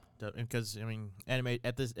so. Because I mean, anime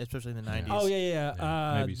at this, especially in the 90s. Oh yeah.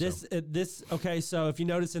 Yeah, maybe this so. this okay. So if you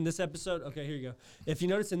notice in this episode, okay, here you go. If you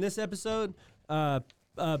notice in this episode,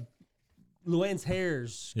 Luann's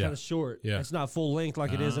hair's kind of short. Yeah. It's not full length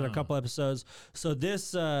like it is in a couple episodes. So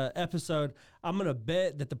this episode, I'm going to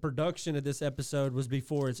bet that the production of this episode was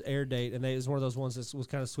before its air date, and it was one of those ones that was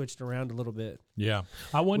kind of switched around a little bit. Yeah.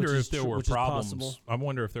 I wonder if there were which is problems. possible. I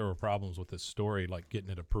wonder if there were problems with this story, like getting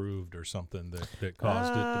it approved or something that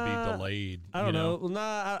caused it to be delayed. I don't know. Well,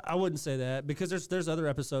 nah, I wouldn't say that because there's other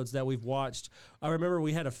episodes that we've watched. I remember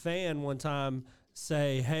we had a fan one time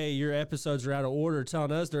say, hey, your episodes are out of order,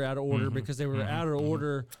 telling us they're out of order because they were out of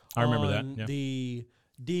order I remember that, on yeah. the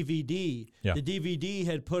DVD. Yeah. The DVD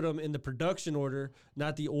had put them in the production order,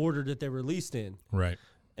 not the order that they released in. Right.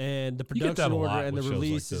 And the You get that production a order lot and the with shows like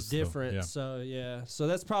release this, is though. different. Yeah. So, yeah. So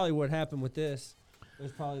that's probably what happened with this. It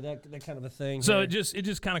was probably that kind of a thing. So here. it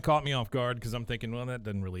just kind of caught me off guard because I'm thinking, well, that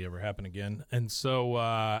doesn't really ever happen again. And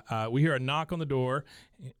so we hear a knock on the door,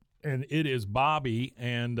 and it is Bobby.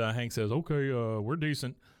 And Hank says, okay, we're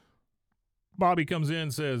decent. Bobby comes in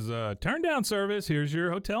and says, turn down service. Here's your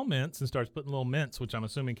hotel mints, and starts putting little mints, which I'm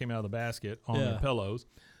assuming came out of the basket, on their pillows.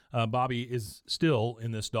 Bobby is still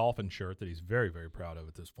in this dolphin shirt that he's very, very proud of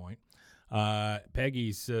at this point.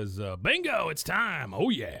 Peggy says, bingo, it's time. Oh,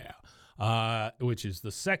 yeah. Which is the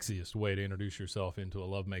sexiest way to introduce yourself into a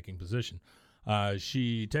lovemaking position.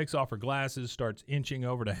 She takes off her glasses, starts inching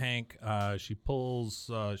over to Hank. She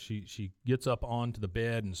pulls, she gets up onto the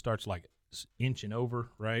bed and starts like inching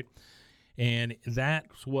over, right? And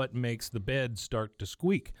that's what makes the bed start to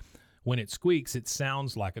squeak. When it squeaks, it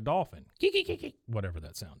sounds like a dolphin. Whatever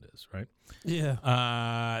that sound is, right?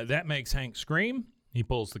 Yeah. That makes Hank scream. He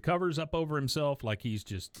pulls the covers up over himself like he's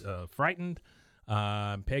just frightened.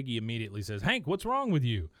 Peggy immediately says, Hank, what's wrong with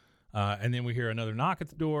you? And then we hear another knock at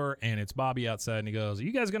the door, and it's Bobby outside, and he goes, are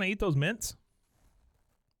you guys going to eat those mints?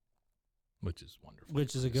 Which is wonderful.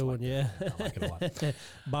 Which is a good one, yeah. I like it a lot.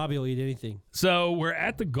 Bobby will eat anything. So we're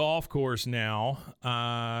at the golf course now,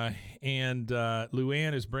 and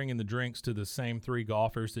Luann is bringing the drinks to the same three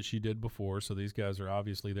golfers that she did before, so these guys are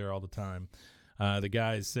obviously there all the time. The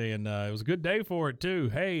guy is saying, it was a good day for it, too.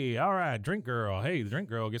 Hey, all right, drink girl. Hey, the drink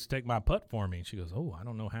girl gets to take my putt for me. She goes, oh, I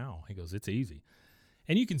don't know how. He goes, it's easy.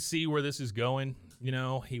 And you can see where this is going. You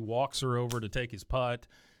know, he walks her over to take his putt,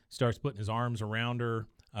 starts putting his arms around her,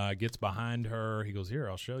 gets behind her. He goes, here,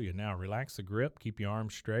 I'll show you. Now, relax the grip. Keep your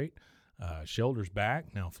arms straight. Shoulders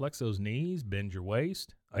back. Now, flex those knees. Bend your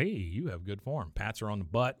waist. Hey, you have good form. Pats her on the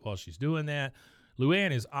butt while she's doing that.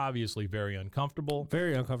 Luann is obviously very uncomfortable.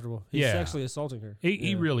 Very uncomfortable. He's sexually assaulting her.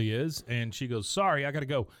 He really is. And she goes, sorry, I got to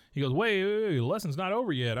go. He goes, wait, the lesson's not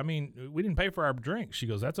over yet. I mean, we didn't pay for our drink. She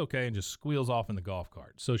goes, that's okay, and just squeals off in the golf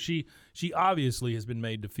cart. So she obviously has been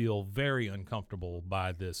made to feel very uncomfortable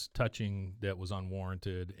by this touching that was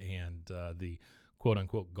unwarranted and the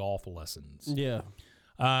quote-unquote golf lessons. Yeah.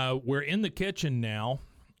 We're in the kitchen now.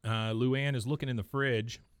 Luann is looking in the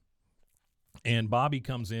fridge, and Bobby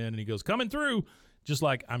comes in, and he goes, coming through. Just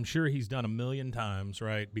like I'm sure he's done a million times,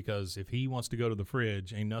 right? Because if he wants to go to the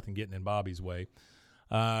fridge, ain't nothing getting in Bobby's way.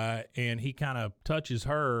 And he kind of touches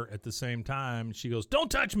her at the same time. She goes,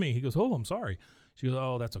 don't touch me. He goes, oh, I'm sorry. She goes,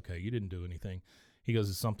 oh, that's okay. You didn't do anything. He goes,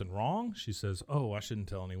 is something wrong? She says, oh, I shouldn't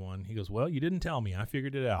tell anyone. He goes, well, you didn't tell me. I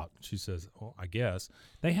figured it out. She says, oh, I guess.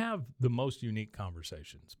 They have the most unique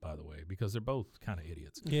conversations, by the way, because they're both kind of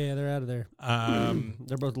idiots. Yeah, they're out of there.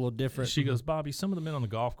 They're both a little different. She goes, Bobby, some of the men on the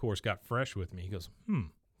golf course got fresh with me. He goes,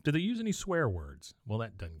 did they use any swear words? Well,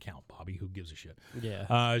 that doesn't count, Bobby. Who gives a shit?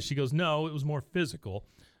 Yeah. She goes, no, it was more physical.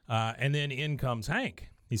 And then in comes Hank.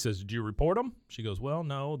 He says, did you report him? She goes, well,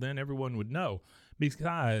 no, then everyone would know.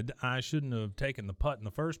 Besides, I shouldn't have taken the putt in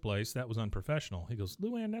the first place. That was unprofessional. He goes,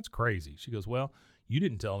 Luann, that's crazy. She goes, well, you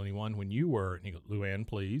didn't tell anyone when you were. And he goes, Luann,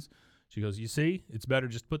 please. She goes, you see, it's better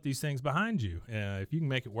just put these things behind you. If you can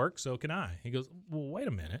make it work, so can I. He goes, well, wait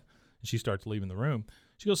a minute. And she starts leaving the room.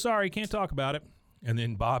 She goes, sorry, can't talk about it. And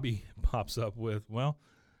then Bobby pops up with, well,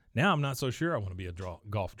 now I'm not so sure I want to be a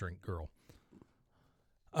golf drink girl.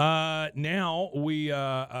 Now we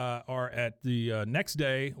are at the next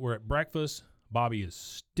day. We're at breakfast. Bobby is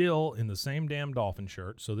still in the same damn dolphin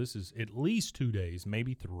shirt. So this is at least 2 days,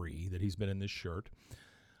 maybe 3, that he's been in this shirt.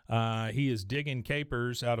 He is digging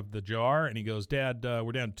capers out of the jar, and he goes, Dad,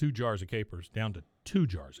 we're down to 2 jars of capers. Down to 2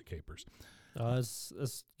 jars of capers.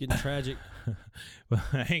 That's getting tragic.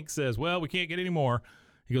 Hank says, well, we can't get any more.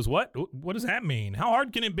 He goes, what? What does that mean? How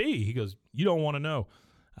hard can it be? He goes, you don't want to know.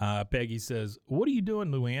 Peggy says, what are you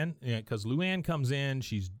doing, Luann? Because Luann comes in.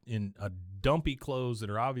 She's in a dumpy clothes that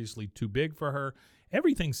are obviously too big for her.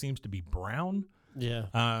 Everything seems to be brown.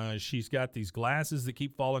 Yeah. She's got these glasses that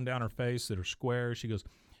keep falling down her face that are square. She goes,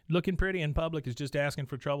 looking pretty in public is just asking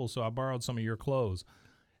for trouble, so I borrowed some of your clothes.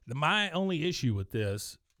 My only issue with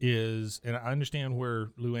this is, and I understand where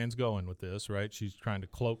Luann's going with this, right? She's trying to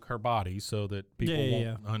cloak her body so that people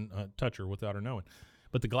won't touch her without her knowing.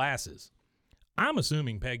 But the glasses, I'm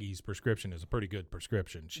assuming Peggy's prescription is a pretty good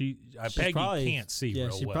prescription. Peggy can't see real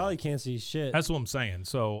well. She probably can't see shit. That's what I'm saying.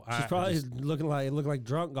 So she's probably looking like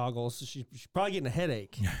drunk goggles. So she's probably getting a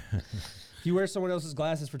headache. If you wear someone else's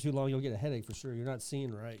glasses for too long, you'll get a headache for sure. You're not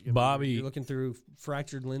seeing right. You're looking through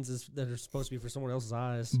fractured lenses that are supposed to be for someone else's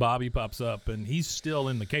eyes. Bobby pops up, and he's still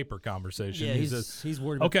in the caper conversation. Yeah, he's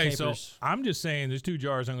worried about capers. So I'm just saying there's 2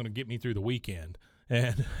 jars I'm going to get me through the weekend.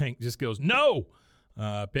 And Hank just goes, no.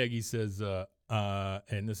 Peggy says,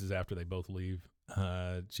 and this is after they both leave.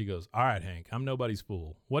 She goes, all right, Hank, I'm nobody's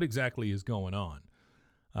fool. What exactly is going on?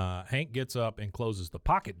 Hank gets up and closes the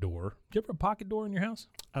pocket door. Do you ever have a pocket door in your house?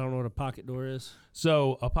 I don't know what a pocket door is.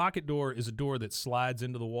 So a pocket door is a door that slides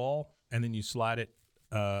into the wall, and then you slide it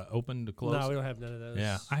open to close. No, we don't have none of those.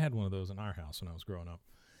 Yeah, I had one of those in our house when I was growing up.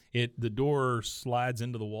 The door slides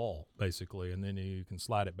into the wall, basically, and then you can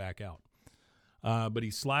slide it back out. But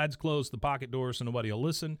he slides closed the pocket door so nobody will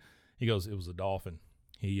listen. He goes, it was a dolphin.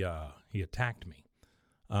 He attacked me.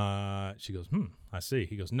 She goes, I see.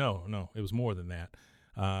 He goes, no, it was more than that.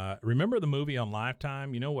 Remember the movie on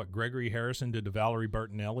Lifetime? You know what Gregory Harrison did to Valerie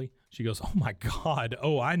Bertinelli? She goes, oh, my God.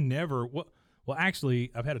 Oh, I never. Well,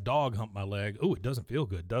 actually, I've had a dog hump my leg. Oh, it doesn't feel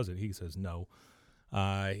good, does it? He says, no.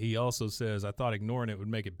 He also says, I thought ignoring it would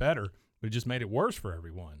make it better, but it just made it worse for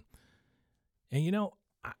everyone. And, you know,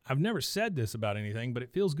 I've never said this about anything, but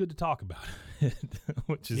it feels good to talk about it,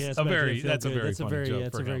 which is a very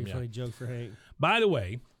funny joke for Hank. By the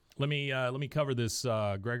way, let me cover this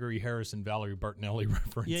Gregory Harrison Valerie Bertinelli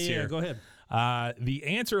reference here. Yeah, go ahead. The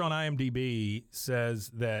answer on IMDb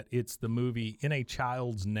says that it's the movie In a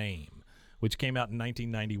Child's Name, which came out in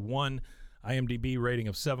 1991. IMDb rating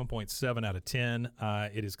of 7.7 out of 10.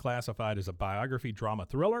 It is classified as a biography drama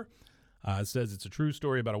thriller. It says it's a true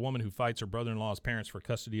story about a woman who fights her brother-in-law's parents for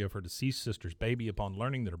custody of her deceased sister's baby upon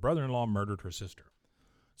learning that her brother-in-law murdered her sister.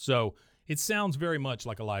 So it sounds very much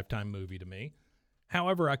like a Lifetime movie to me.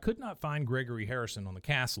 However, I could not find Gregory Harrison on the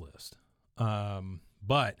cast list.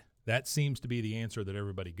 But that seems to be the answer that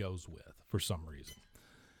everybody goes with for some reason.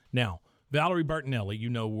 Now, Valerie Bertinelli,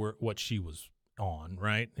 you know what she was on,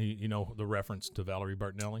 right? You know the reference to Valerie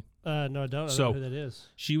Bertinelli? No, I don't. I don't know who that is.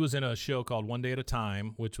 She was in a show called One Day at a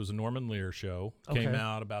Time, which was a Norman Lear show. Okay. Came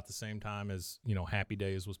out about the same time as, Happy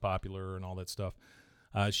Days was popular and all that stuff.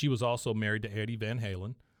 She was also married to Eddie Van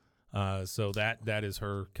Halen. So that is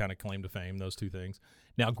her kind of claim to fame, those two things.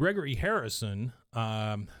 Now, Gregory Harrison,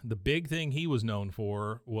 the big thing he was known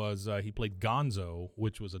for was he played Gonzo,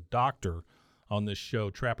 which was a doctor on this show,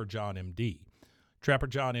 Trapper John M.D. Trapper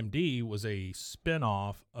John M.D. was a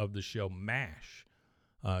spinoff of the show MASH.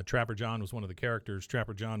 Trapper John was one of the characters.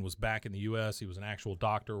 Trapper John was back in the U.S. He was an actual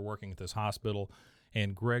doctor working at this hospital,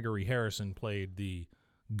 and Gregory Harrison played the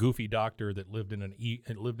goofy doctor that lived in an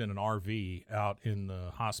RV out in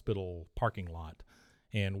the hospital parking lot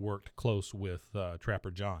and worked close with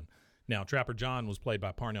Trapper John. Now, Trapper John was played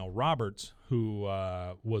by Parnell Roberts, who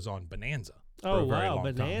was on Bonanza for a very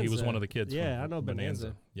long time. He was one of the kids from I know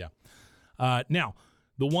Bonanza. Yeah. Now,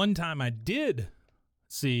 the one time I did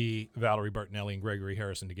see Valerie Bertinelli and Gregory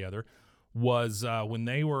Harrison together was when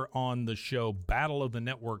they were on the show Battle of the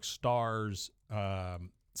Network Stars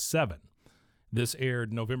 7. This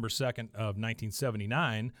aired November 2nd of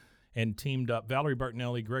 1979 and teamed up Valerie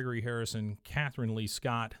Bertinelli, Gregory Harrison, Catherine Lee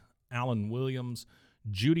Scott, Alan Williams,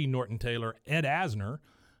 Judy Norton-Taylor, Ed Asner,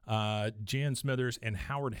 Jan Smithers, and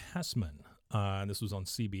Howard Hessman. And this was on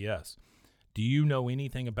CBS. Do you know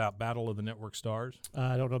anything about Battle of the Network Stars?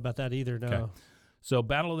 I don't know about that either, no. Okay. So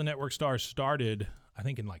Battle of the Network Stars started, I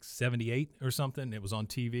think, in like 78 or something. It was on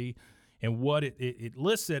TV. And what it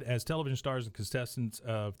lists it as television stars and contestants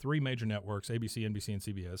of 3 major networks, ABC, NBC, and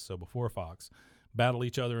CBS, so before Fox, battle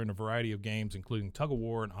each other in a variety of games, including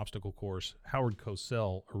tug-of-war and obstacle course. Howard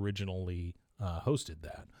Cosell originally hosted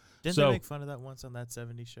that. Didn't they make fun of that once on that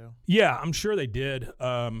 70s show? Yeah, I'm sure they did.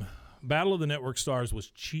 Battle of the Network Stars was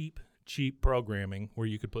cheap programming where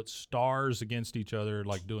you could put stars against each other,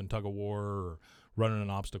 like doing tug-of-war or running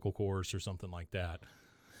an obstacle course or something like that.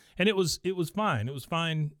 And it was fine. It was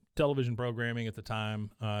fine television programming at the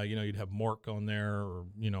time. You'd have Mork on there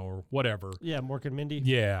or whatever. Yeah, Mork and Mindy.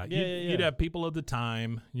 Yeah. You'd have people of the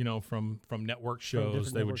time, from network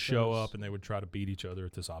shows. They would show up and they would try to beat each other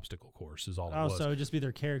at this obstacle course is all it was. Oh, so it would just be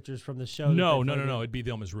their characters from the show? No. It'd be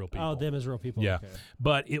them as real people. Oh, them as real people. Yeah. Okay.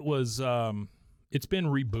 But it was... it's been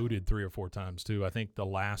rebooted 3 or 4 times too. I think the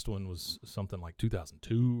last one was something like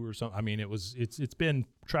 2002 or something. I mean, it's been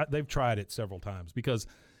they've tried it several times because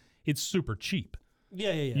it's super cheap.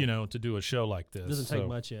 you know, to do a show like this. Doesn't take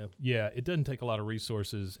much, yeah. Yeah, it doesn't take a lot of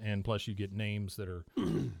resources, and plus you get names that are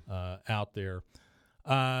out there.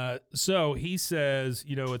 So he says,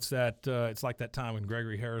 you know, it's like that time when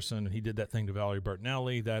Gregory Harrison, he did that thing to Valerie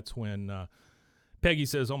Bertinelli. That's when Peggy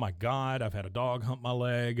says, "Oh my God, I've had a dog hump my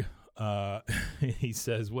leg." He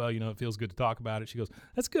says, "Well, you know, it feels good to talk about it." She goes,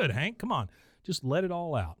 "That's good, Hank. Come on, just let it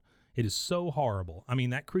all out. It is so horrible. I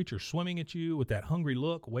mean, that creature swimming at you with that hungry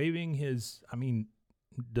look, waving his, I mean,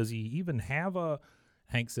 does he even have a,"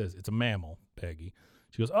 Hank says, "It's a mammal, Peggy."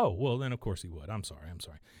 She goes, "Oh, well, then of course he would. I'm sorry.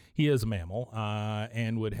 He is a mammal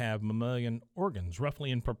and would have mammalian organs,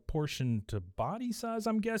 roughly in proportion to body size,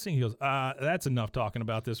 I'm guessing." He goes, "That's enough talking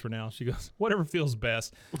about this for now." She goes, "Whatever feels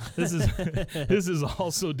best. This is this is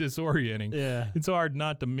also disorienting. Yeah. It's hard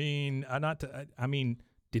not to mean, I mean,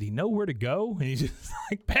 did he know where to go?" And he's just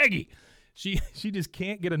like, "Peggy." She just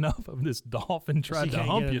can't get enough of this dolphin trying to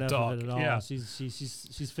hump you talk. Yeah, she's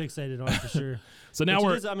fixated on it for sure. So now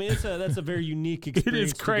that's a very unique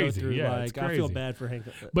experience. It is crazy. To go through. Yeah, like, it's crazy. I feel bad for Hank.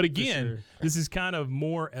 But again, this is kind of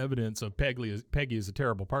more evidence of Peggy is a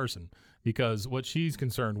terrible person, because what she's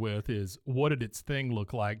concerned with is, what did its thing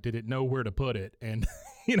look like? Did it know where to put it? And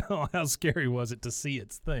you know, how scary was it to see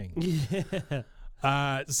its thing? Yeah.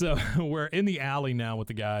 So we're in the alley now with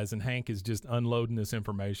the guys, and Hank is just unloading this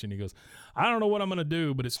information. He goes, "I don't know what I'm going to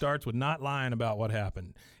do, but it starts with not lying about what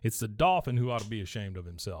happened. It's the dolphin who ought to be ashamed of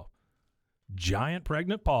himself." Giant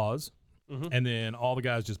pregnant pause, and then all the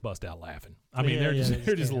guys just bust out laughing. I mean, they're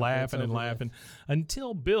just laughing and laughing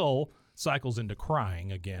until Bill cycles into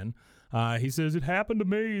crying again. He says, "It happened to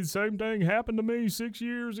me. The same thing happened to me 6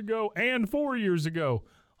 years ago and 4 years ago."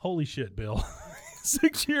 Holy shit, Bill.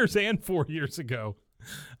 6 years and 4 years ago.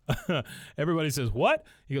 Everybody says, "What?"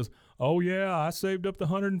 He goes, "Oh, yeah, I saved up the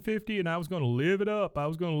 150 and I was going to live it up. I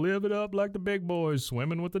was going to live it up like the big boys,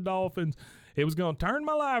 swimming with the dolphins. It was going to turn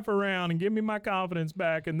my life around and give me my confidence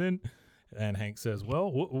back." And Hank says,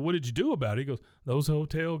 "Well, what did you do about it?" He goes, "Those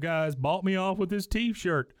hotel guys bought me off with this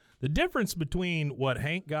T-shirt." The difference between what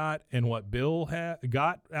Hank got and what Bill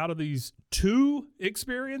got out of these two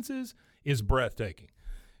experiences is breathtaking.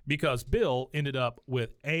 Because Bill ended up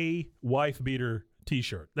with a wife-beater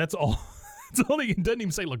T-shirt. That's all. It's only, it doesn't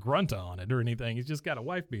even say La Grunta on it or anything. He's just got a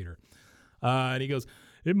wife-beater. And he goes,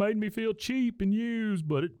 "It made me feel cheap and used,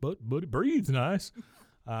 but it breathes nice."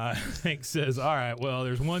 Hank says, "All right, well,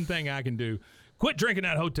 there's one thing I can do. Quit drinking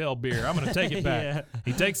that hotel beer. I'm going to take it back." Yeah.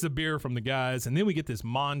 He takes the beer from the guys, and then we get this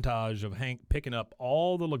montage of Hank picking up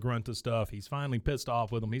all the La Grunta stuff. He's finally pissed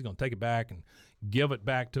off with them. He's going to take it back and give it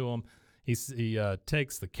back to them. He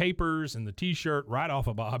takes the capers and the T-shirt right off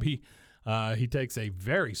of Bobby. He takes a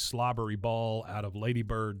very slobbery ball out of Lady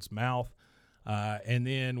Bird's mouth. And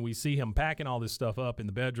then we see him packing all this stuff up in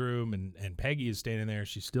the bedroom, and Peggy is standing there.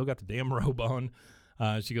 She's still got the damn robe on.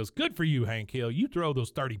 She goes, "Good for you, Hank Hill. You throw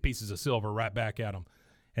those 30 pieces of silver right back at him."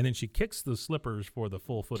 And then she kicks the slippers for the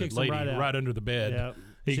full-footed lady right under the bed.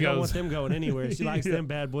 Yeah. She don't want them going anywhere. She likes them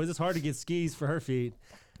bad boys. It's hard to get skis for her feet.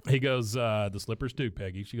 He goes, "The slippers too,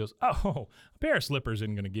 Peggy." She goes, "Oh, a pair of slippers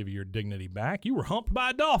isn't going to give you your dignity back. You were humped by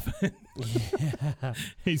a dolphin." Yeah.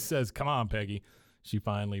 He says, "Come on, Peggy." She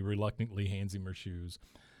finally reluctantly hands him her shoes.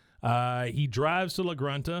 He drives to La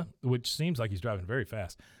Grunta, which seems like he's driving very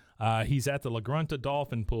fast. He's at the La Grunta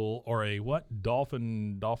dolphin pool, or a what?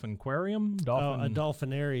 Dolphin-aquarium? A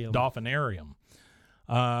dolphinarium. Dolphinarium.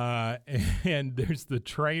 And there's the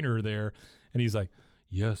trainer there, and he's like,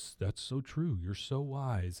 "Yes, that's so true. You're so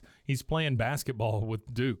wise." He's playing basketball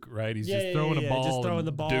with Duke, right? He's just throwing a ball. Just throwing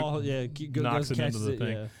the ball. Duke knocks it into the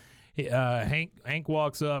thing. Yeah. Hank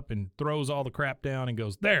walks up and throws all the crap down and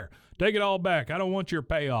goes, "There, take it all back. I don't want your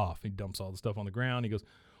payoff." He dumps all the stuff on the ground. He goes,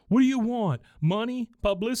 "What do you want? Money?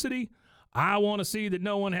 Publicity? I want to see that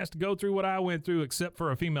no one has to go through what I went through except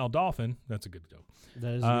for a female dolphin." That's a good joke.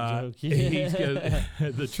 That is a good joke. Yeah.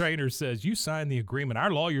 The trainer says, "You signed the agreement. Our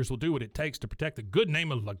lawyers will do what it takes to protect the good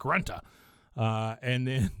name of La Grunta." And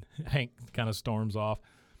then Hank kind of storms off.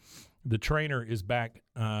 The trainer is back.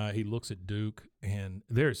 He looks at Duke, and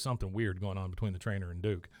there's something weird going on between the trainer and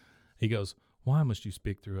Duke. He goes, "Why must you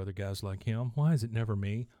speak through other guys like him? Why is it never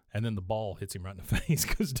me?" And then the ball hits him right in the face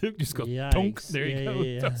because Duke just goes, "Tonk." There you go.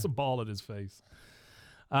 Yeah. Throws a ball at his face.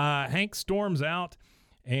 Hank storms out,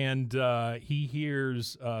 and he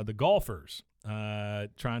hears the golfers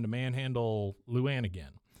trying to manhandle Luann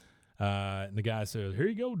again. And the guy says, "Here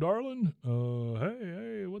you go, darling.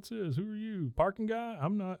 Hey, what's this? Who are you? Parking guy?"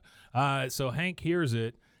 "I'm not." So Hank hears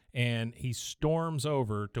it, and he storms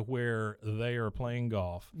over to where they are playing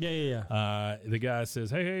golf. Yeah. The guy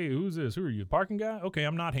says, hey, who's this? Who are you, the parking guy? Okay,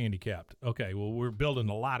 I'm not handicapped. Okay, well, we're building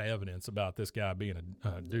a lot of evidence about this guy being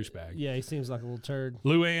a douchebag. Yeah, he seems like a little turd.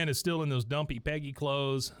 Luann is still in those dumpy Peggy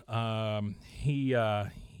clothes. He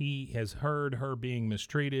has heard her being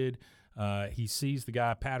mistreated. He sees the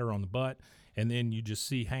guy pat her on the butt, and then you just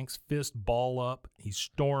see Hank's fist ball up. He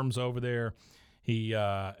storms over there.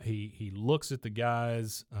 He looks at the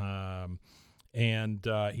guys, and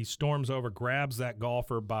he storms over, grabs that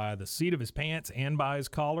golfer by the seat of his pants and by his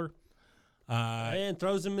collar. And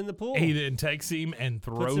throws him in the pool. He then takes him and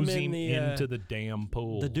throws him into the damn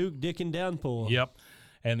pool. The Duke Dickin' Down pool. Yep.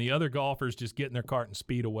 And the other golfers just get in their cart and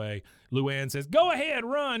speed away. Luann says, go ahead,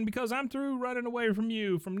 run, because I'm through running away from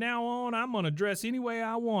you. From now on, I'm going to dress any way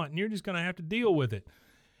I want, and you're just going to have to deal with it.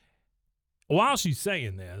 While she's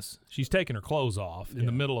saying this, she's taking her clothes off in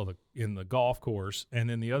the middle of the golf course, and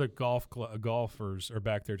then the other golfers are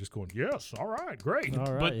back there just going, yes, all right, great. All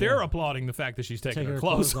right, but they're applauding the fact that she's taking her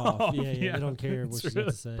clothes off. Yeah, they don't care what she's got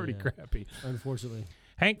to say. Pretty crappy. Unfortunately.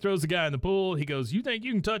 Hank throws the guy in the pool. He goes, you think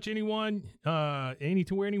you can touch anyone,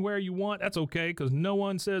 anywhere you want? That's okay, because no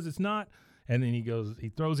one says it's not. And then he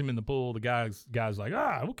throws him in the pool. The guy's like,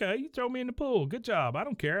 okay, you throw me in the pool. Good job. I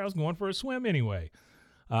don't care. I was going for a swim anyway.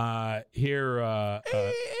 You hear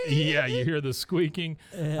the squeaking.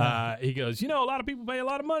 He goes, a lot of people pay a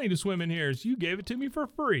lot of money to swim in here, so you gave it to me for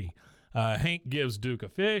free. Hank gives Duke a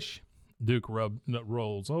fish. Duke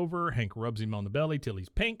rolls over. Hank rubs him on the belly till he's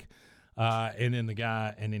pink. And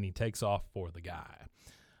then he takes off for the guy.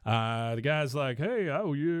 The guy's like, hey, I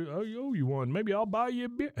owe you one. Maybe I'll buy you a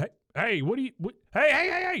beer. Hey,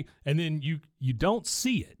 hey. And then you don't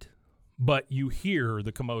see it, but you hear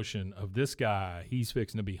the commotion of this guy. He's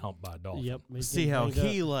fixing to be humped by a dolphin. Yep. See how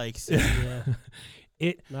he likes it.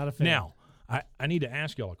 Yeah. Not a fan. Now, I need to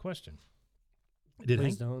ask y'all a question. Did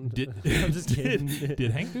Please Hank, don't. I'm just kidding.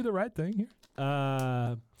 Did Hank do the right thing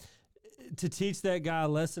here? To teach that guy a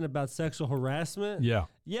lesson about sexual harassment. Yeah.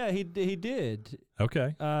 Yeah, he did.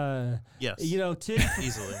 Okay. Yes. Tit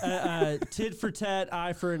Easily. tit for tat,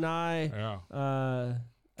 eye for an eye. Yeah.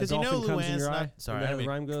 Because Luann's not. Sorry, I didn't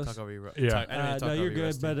rhyme goes. talk over you. Yeah. No, you're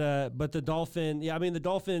good. But the dolphin. Yeah, I mean the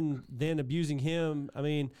dolphin then abusing him. I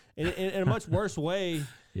mean, in a much worse way.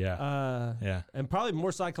 Yeah. And probably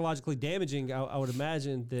more psychologically damaging, I would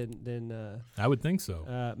imagine, than I would think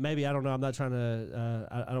so. maybe, I don't know. I'm not trying to.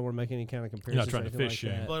 I don't want to make any kind of comparison. You're not trying to fish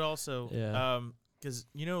shame. But also, because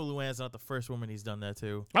Luann's not the first woman he's done that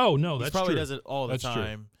to. Oh no, he that's probably true. does it all the That's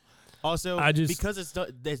time. Also, because it's done.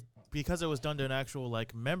 Because it was done to an actual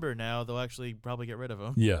member now, they'll actually probably get rid of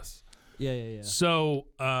him. Yes. Yeah. So,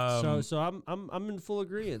 so I'm in full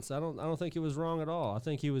agreement. I don't think it was wrong at all. I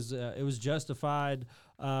think it was justified.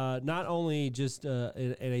 Not only just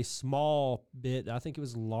in a small bit. I think it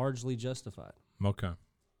was largely justified. Okay.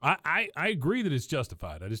 I agree that it's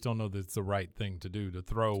justified. I just don't know that it's the right thing to do, to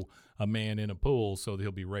throw a man in a pool so that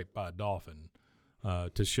he'll be raped by a dolphin.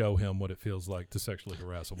 To show him what it feels like to sexually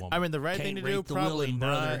harass a woman. I mean, the right thing to do, probably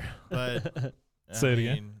not. But Say it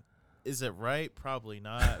again. Is it right? Probably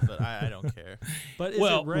not. But I don't care. But is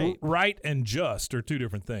it rape? Right and just are two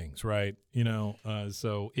different things, right?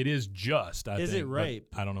 So it is just. I is think, it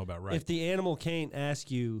rape? I don't know about rape. If the animal can't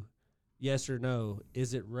ask you yes or no,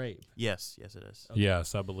 is it rape? Yes, it is. Okay.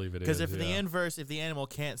 Yes, I believe it is. Because if the inverse, if the animal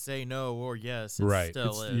can't say no or yes, it right,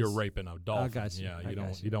 still is. You're raping a dolphin. I got you. Yeah,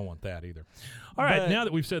 you don't want that either. All right, now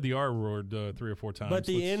that we've said the R word 3 or 4 times, but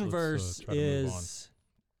the let's inverse try to move on. is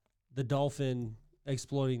the dolphin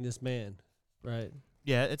exploiting this man, right?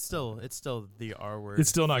 Yeah, it's still the R word. It's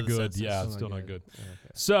still not for the good. census. Yeah, it's still not good. Okay.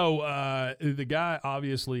 So the guy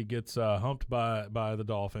obviously gets humped by the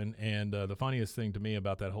dolphin, and the funniest thing to me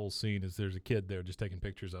about that whole scene is there's a kid there just taking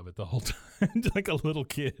pictures of it the whole time, like a little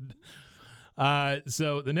kid.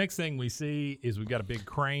 So the next thing we see is we've got a big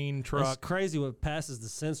crane truck. It's crazy what passes the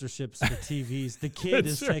censorships for TVs. The kid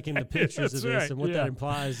is taking the pictures of this, and what that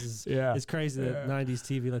implies is it's crazy that 90s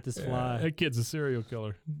TV let this fly. That kid's a serial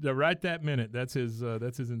killer. Right that minute, that's his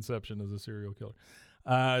inception as a serial killer.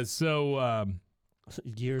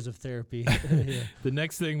 Years of therapy. The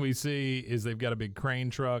next thing we see is they've got a big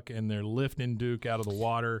crane truck, and they're lifting Duke out of the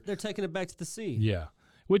water. They're taking it back to the sea. Yeah.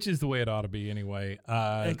 Which is the way it ought to be anyway.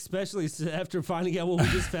 Especially after finding out what we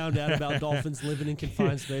just found out about dolphins living in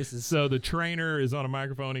confined spaces. So the trainer is on a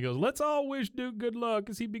microphone. He goes, let's all wish Duke good luck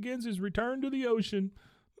as he begins his return to the ocean.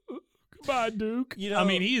 Goodbye, Duke. I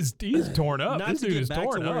mean, he's torn up. Not This to dude get is back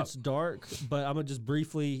torn to where up. it's dark, but I'm gonna just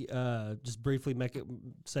briefly say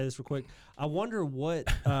this real quick. I wonder what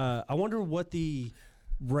the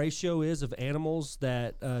ratio is of animals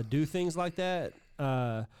that do things like that.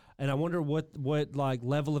 And I wonder what like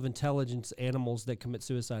level of intelligence animals that commit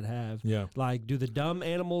suicide have. Yeah. Like, do the dumb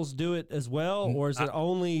animals do it as well, or is it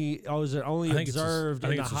only I think it's observed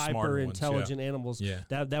in the the smarter hyper ones, intelligent animals? Yeah.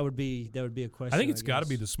 That would be a question. I think it's got to guess.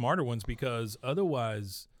 be the smarter ones, because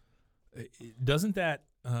otherwise, doesn't that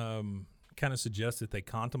kind of suggest that they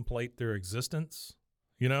contemplate their existence?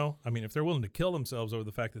 You know, I mean, if they're willing to kill themselves over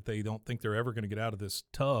the fact that they don't think they're ever going to get out of this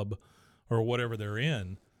tub or whatever they're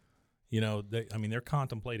in, you know, they're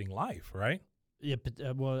contemplating life, right? Yeah,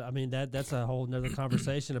 but, well, I mean that's a whole nother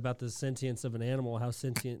conversation about the sentience of an animal, how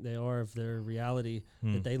sentient they are of their reality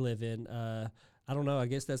that they live in. I don't know. I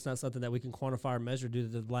guess that's not something that we can quantify or measure due to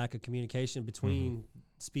the lack of communication between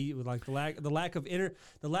like the lack of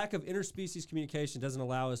interspecies communication doesn't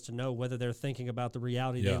allow us to know whether they're thinking about the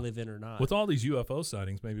reality they live in or not. With all these UFO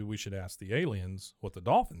sightings, maybe we should ask the aliens what the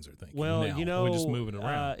dolphins are thinking. Well, now. you know, we're just moving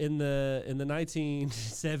around. In the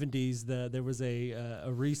 1970s, there was a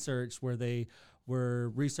research where they were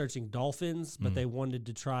researching dolphins, but they wanted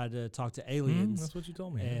to try to talk to aliens. That's what you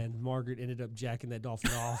told me. And Margaret ended up jacking that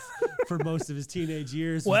dolphin off for most of his teenage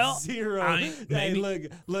years. Well, with zero. maybe,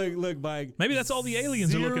 Look, Mike. Maybe that's all the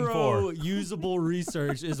aliens are looking for. Zero usable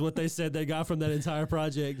research is what they said they got from that entire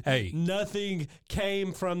project. Hey, nothing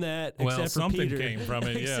came from that except for something Peter. came from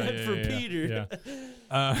it. except for Peter.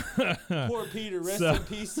 Yeah. Poor Peter. Rest in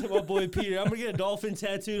peace to my boy Peter. I'm gonna get a dolphin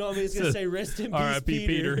tattooed on me. It's gonna say "Rest in peace, R.I.P.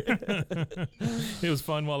 Peter." It was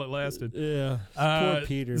fun while it lasted. Yeah. Poor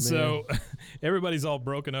Peter, man. So everybody's all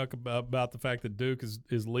broken up about the fact that Duke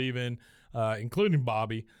is leaving, including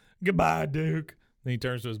Bobby. Goodbye, Duke. Then he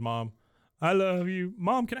turns to his mom. I love you.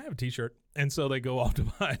 Mom, can I have a T-shirt? And so they go off to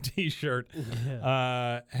buy a T-shirt.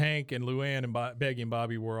 Yeah. Hank and Luann and Peggy and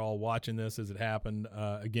Bobby were all watching this as it happened.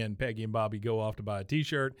 Again, Peggy and Bobby go off to buy a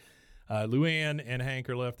T-shirt. Luann and Hank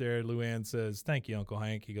are left there. Luann says, "Thank you, Uncle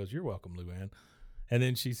Hank." He goes, "You're welcome, Luann." And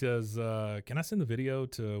then she says, "Can I send the video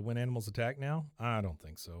to When Animals Attack now?" "I don't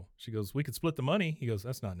think so." She goes, "We could split the money." He goes,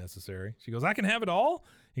 "That's not necessary." She goes, "I can have it all?"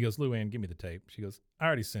 He goes, "Luann, give me the tape." She goes, "I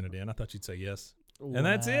already sent it in. I thought you'd say yes." And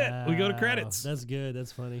that's it. We go to credits. That's good.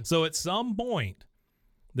 That's funny. So at some point,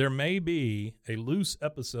 there may be a loose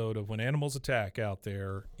episode of When Animals Attack out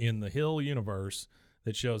there in the Hill universe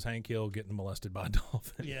that shows Hank Hill getting molested by a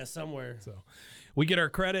dolphin. Yeah, somewhere. So we get our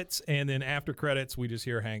credits, and then after credits, we just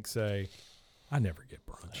hear Hank say, "I never get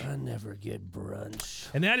brunch." I never get brunch.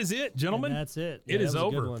 And that is it, gentlemen. And that's it. It is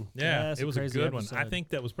over. Good one. Yeah, it was a crazy good episode. one. I think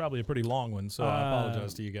that was probably a pretty long one, so I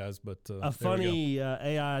apologize to you guys. But a funny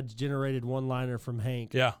AI-generated one-liner from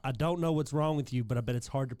Hank. Yeah. "I don't know what's wrong with you, but I bet it's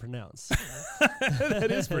hard to pronounce."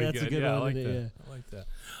 That is pretty That's good. a good Yeah, one, I like isn't that. it? I like that.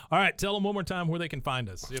 All right, tell them one more time where they can find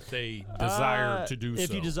us if they desire to do so.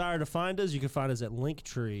 If you desire to find us, you can find us at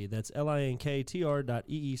Linktree. That's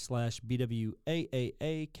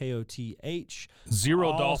linktr.ee/BWAAAKOTH.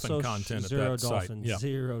 Zero Also, dolphin content at zero that site. dolphins. Yeah.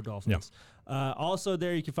 Zero dolphins. Also,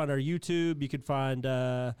 there you can find our YouTube. You can find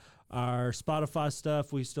our Spotify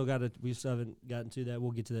stuff. We still haven't gotten to that.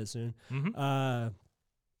 We'll get to that soon.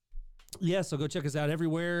 Yeah, so go check us out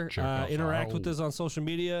everywhere. Interact with us on social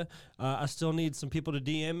media. I still need some people to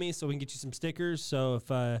DM me so we can get you some stickers. So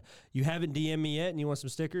if you haven't DM'd me yet and you want some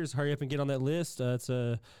stickers, hurry up and get on that list. It's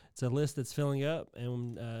a list that's filling up,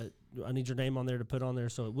 and I need your name on there to put on there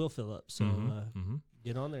so it will fill up. So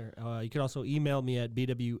get on there. You can also email me at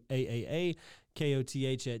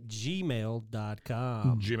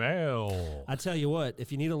bwaaaakoth@gmail.com. Gmail. I tell you what,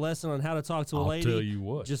 if you need a lesson on how to talk to a lady, I'll tell you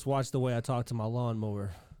what. just watch the way I talk to my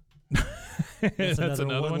lawnmower. That's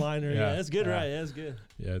another one-liner. one? Yeah, that's good, right? That's good.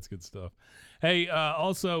 Yeah, it's good stuff. Hey,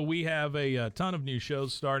 also, we have a ton of new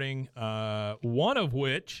shows starting, one of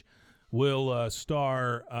which will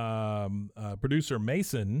star producer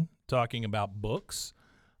Mason talking about books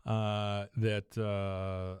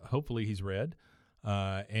that hopefully he's read.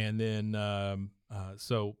 And then,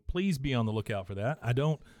 so please be on the lookout for that.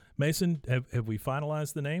 Mason, have we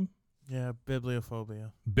finalized the name? Yeah,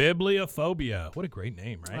 Bibliophobia. Bibliophobia. What a great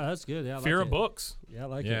name, right? Oh, that's good. Yeah, I like Fear it. of books. Yeah, I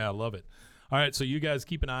like it. Yeah, I love it. All right, so you guys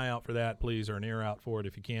keep an eye out for that, please, or an ear out for it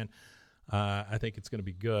if you can. I think it's going to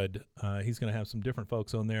be good. He's going to have some different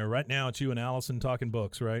folks on there. Right now, it's you and Allison talking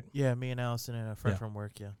books, right? Yeah, me and Allison and a friend from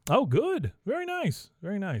work, yeah. Oh, good. Very nice.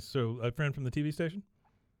 Very nice. So a friend from the TV station?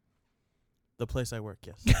 The place I work,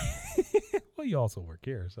 yes. Well, you also work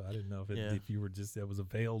here, so I didn't know if you were just, that was a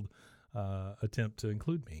veiled attempt to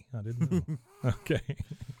include me. I didn't know. Okay.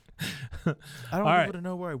 I don't want people to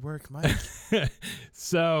know where I work, Mike.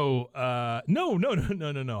 So, no.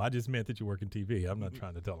 I just meant that you work in TV. I'm not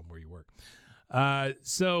trying to tell them where you work.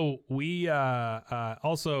 So we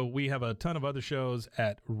also, we have a ton of other shows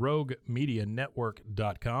at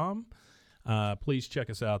roguemedianetwork.com. Please check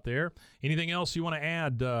us out there. Anything else you want to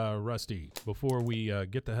add, Rusty, before we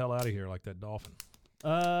get the hell out of here like that dolphin?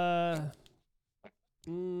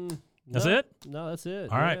 That's it? No, that's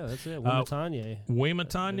it. All right. That's it. Wematanya.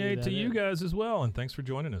 Wematanya to you guys as well, and thanks for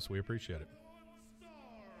joining us. We appreciate it.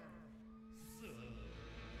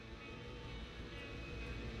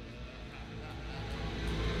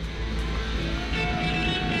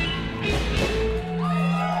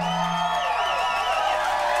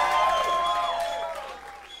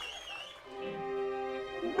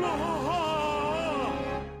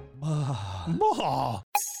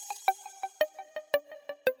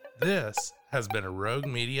 This has been a Rogue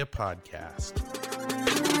Media podcast.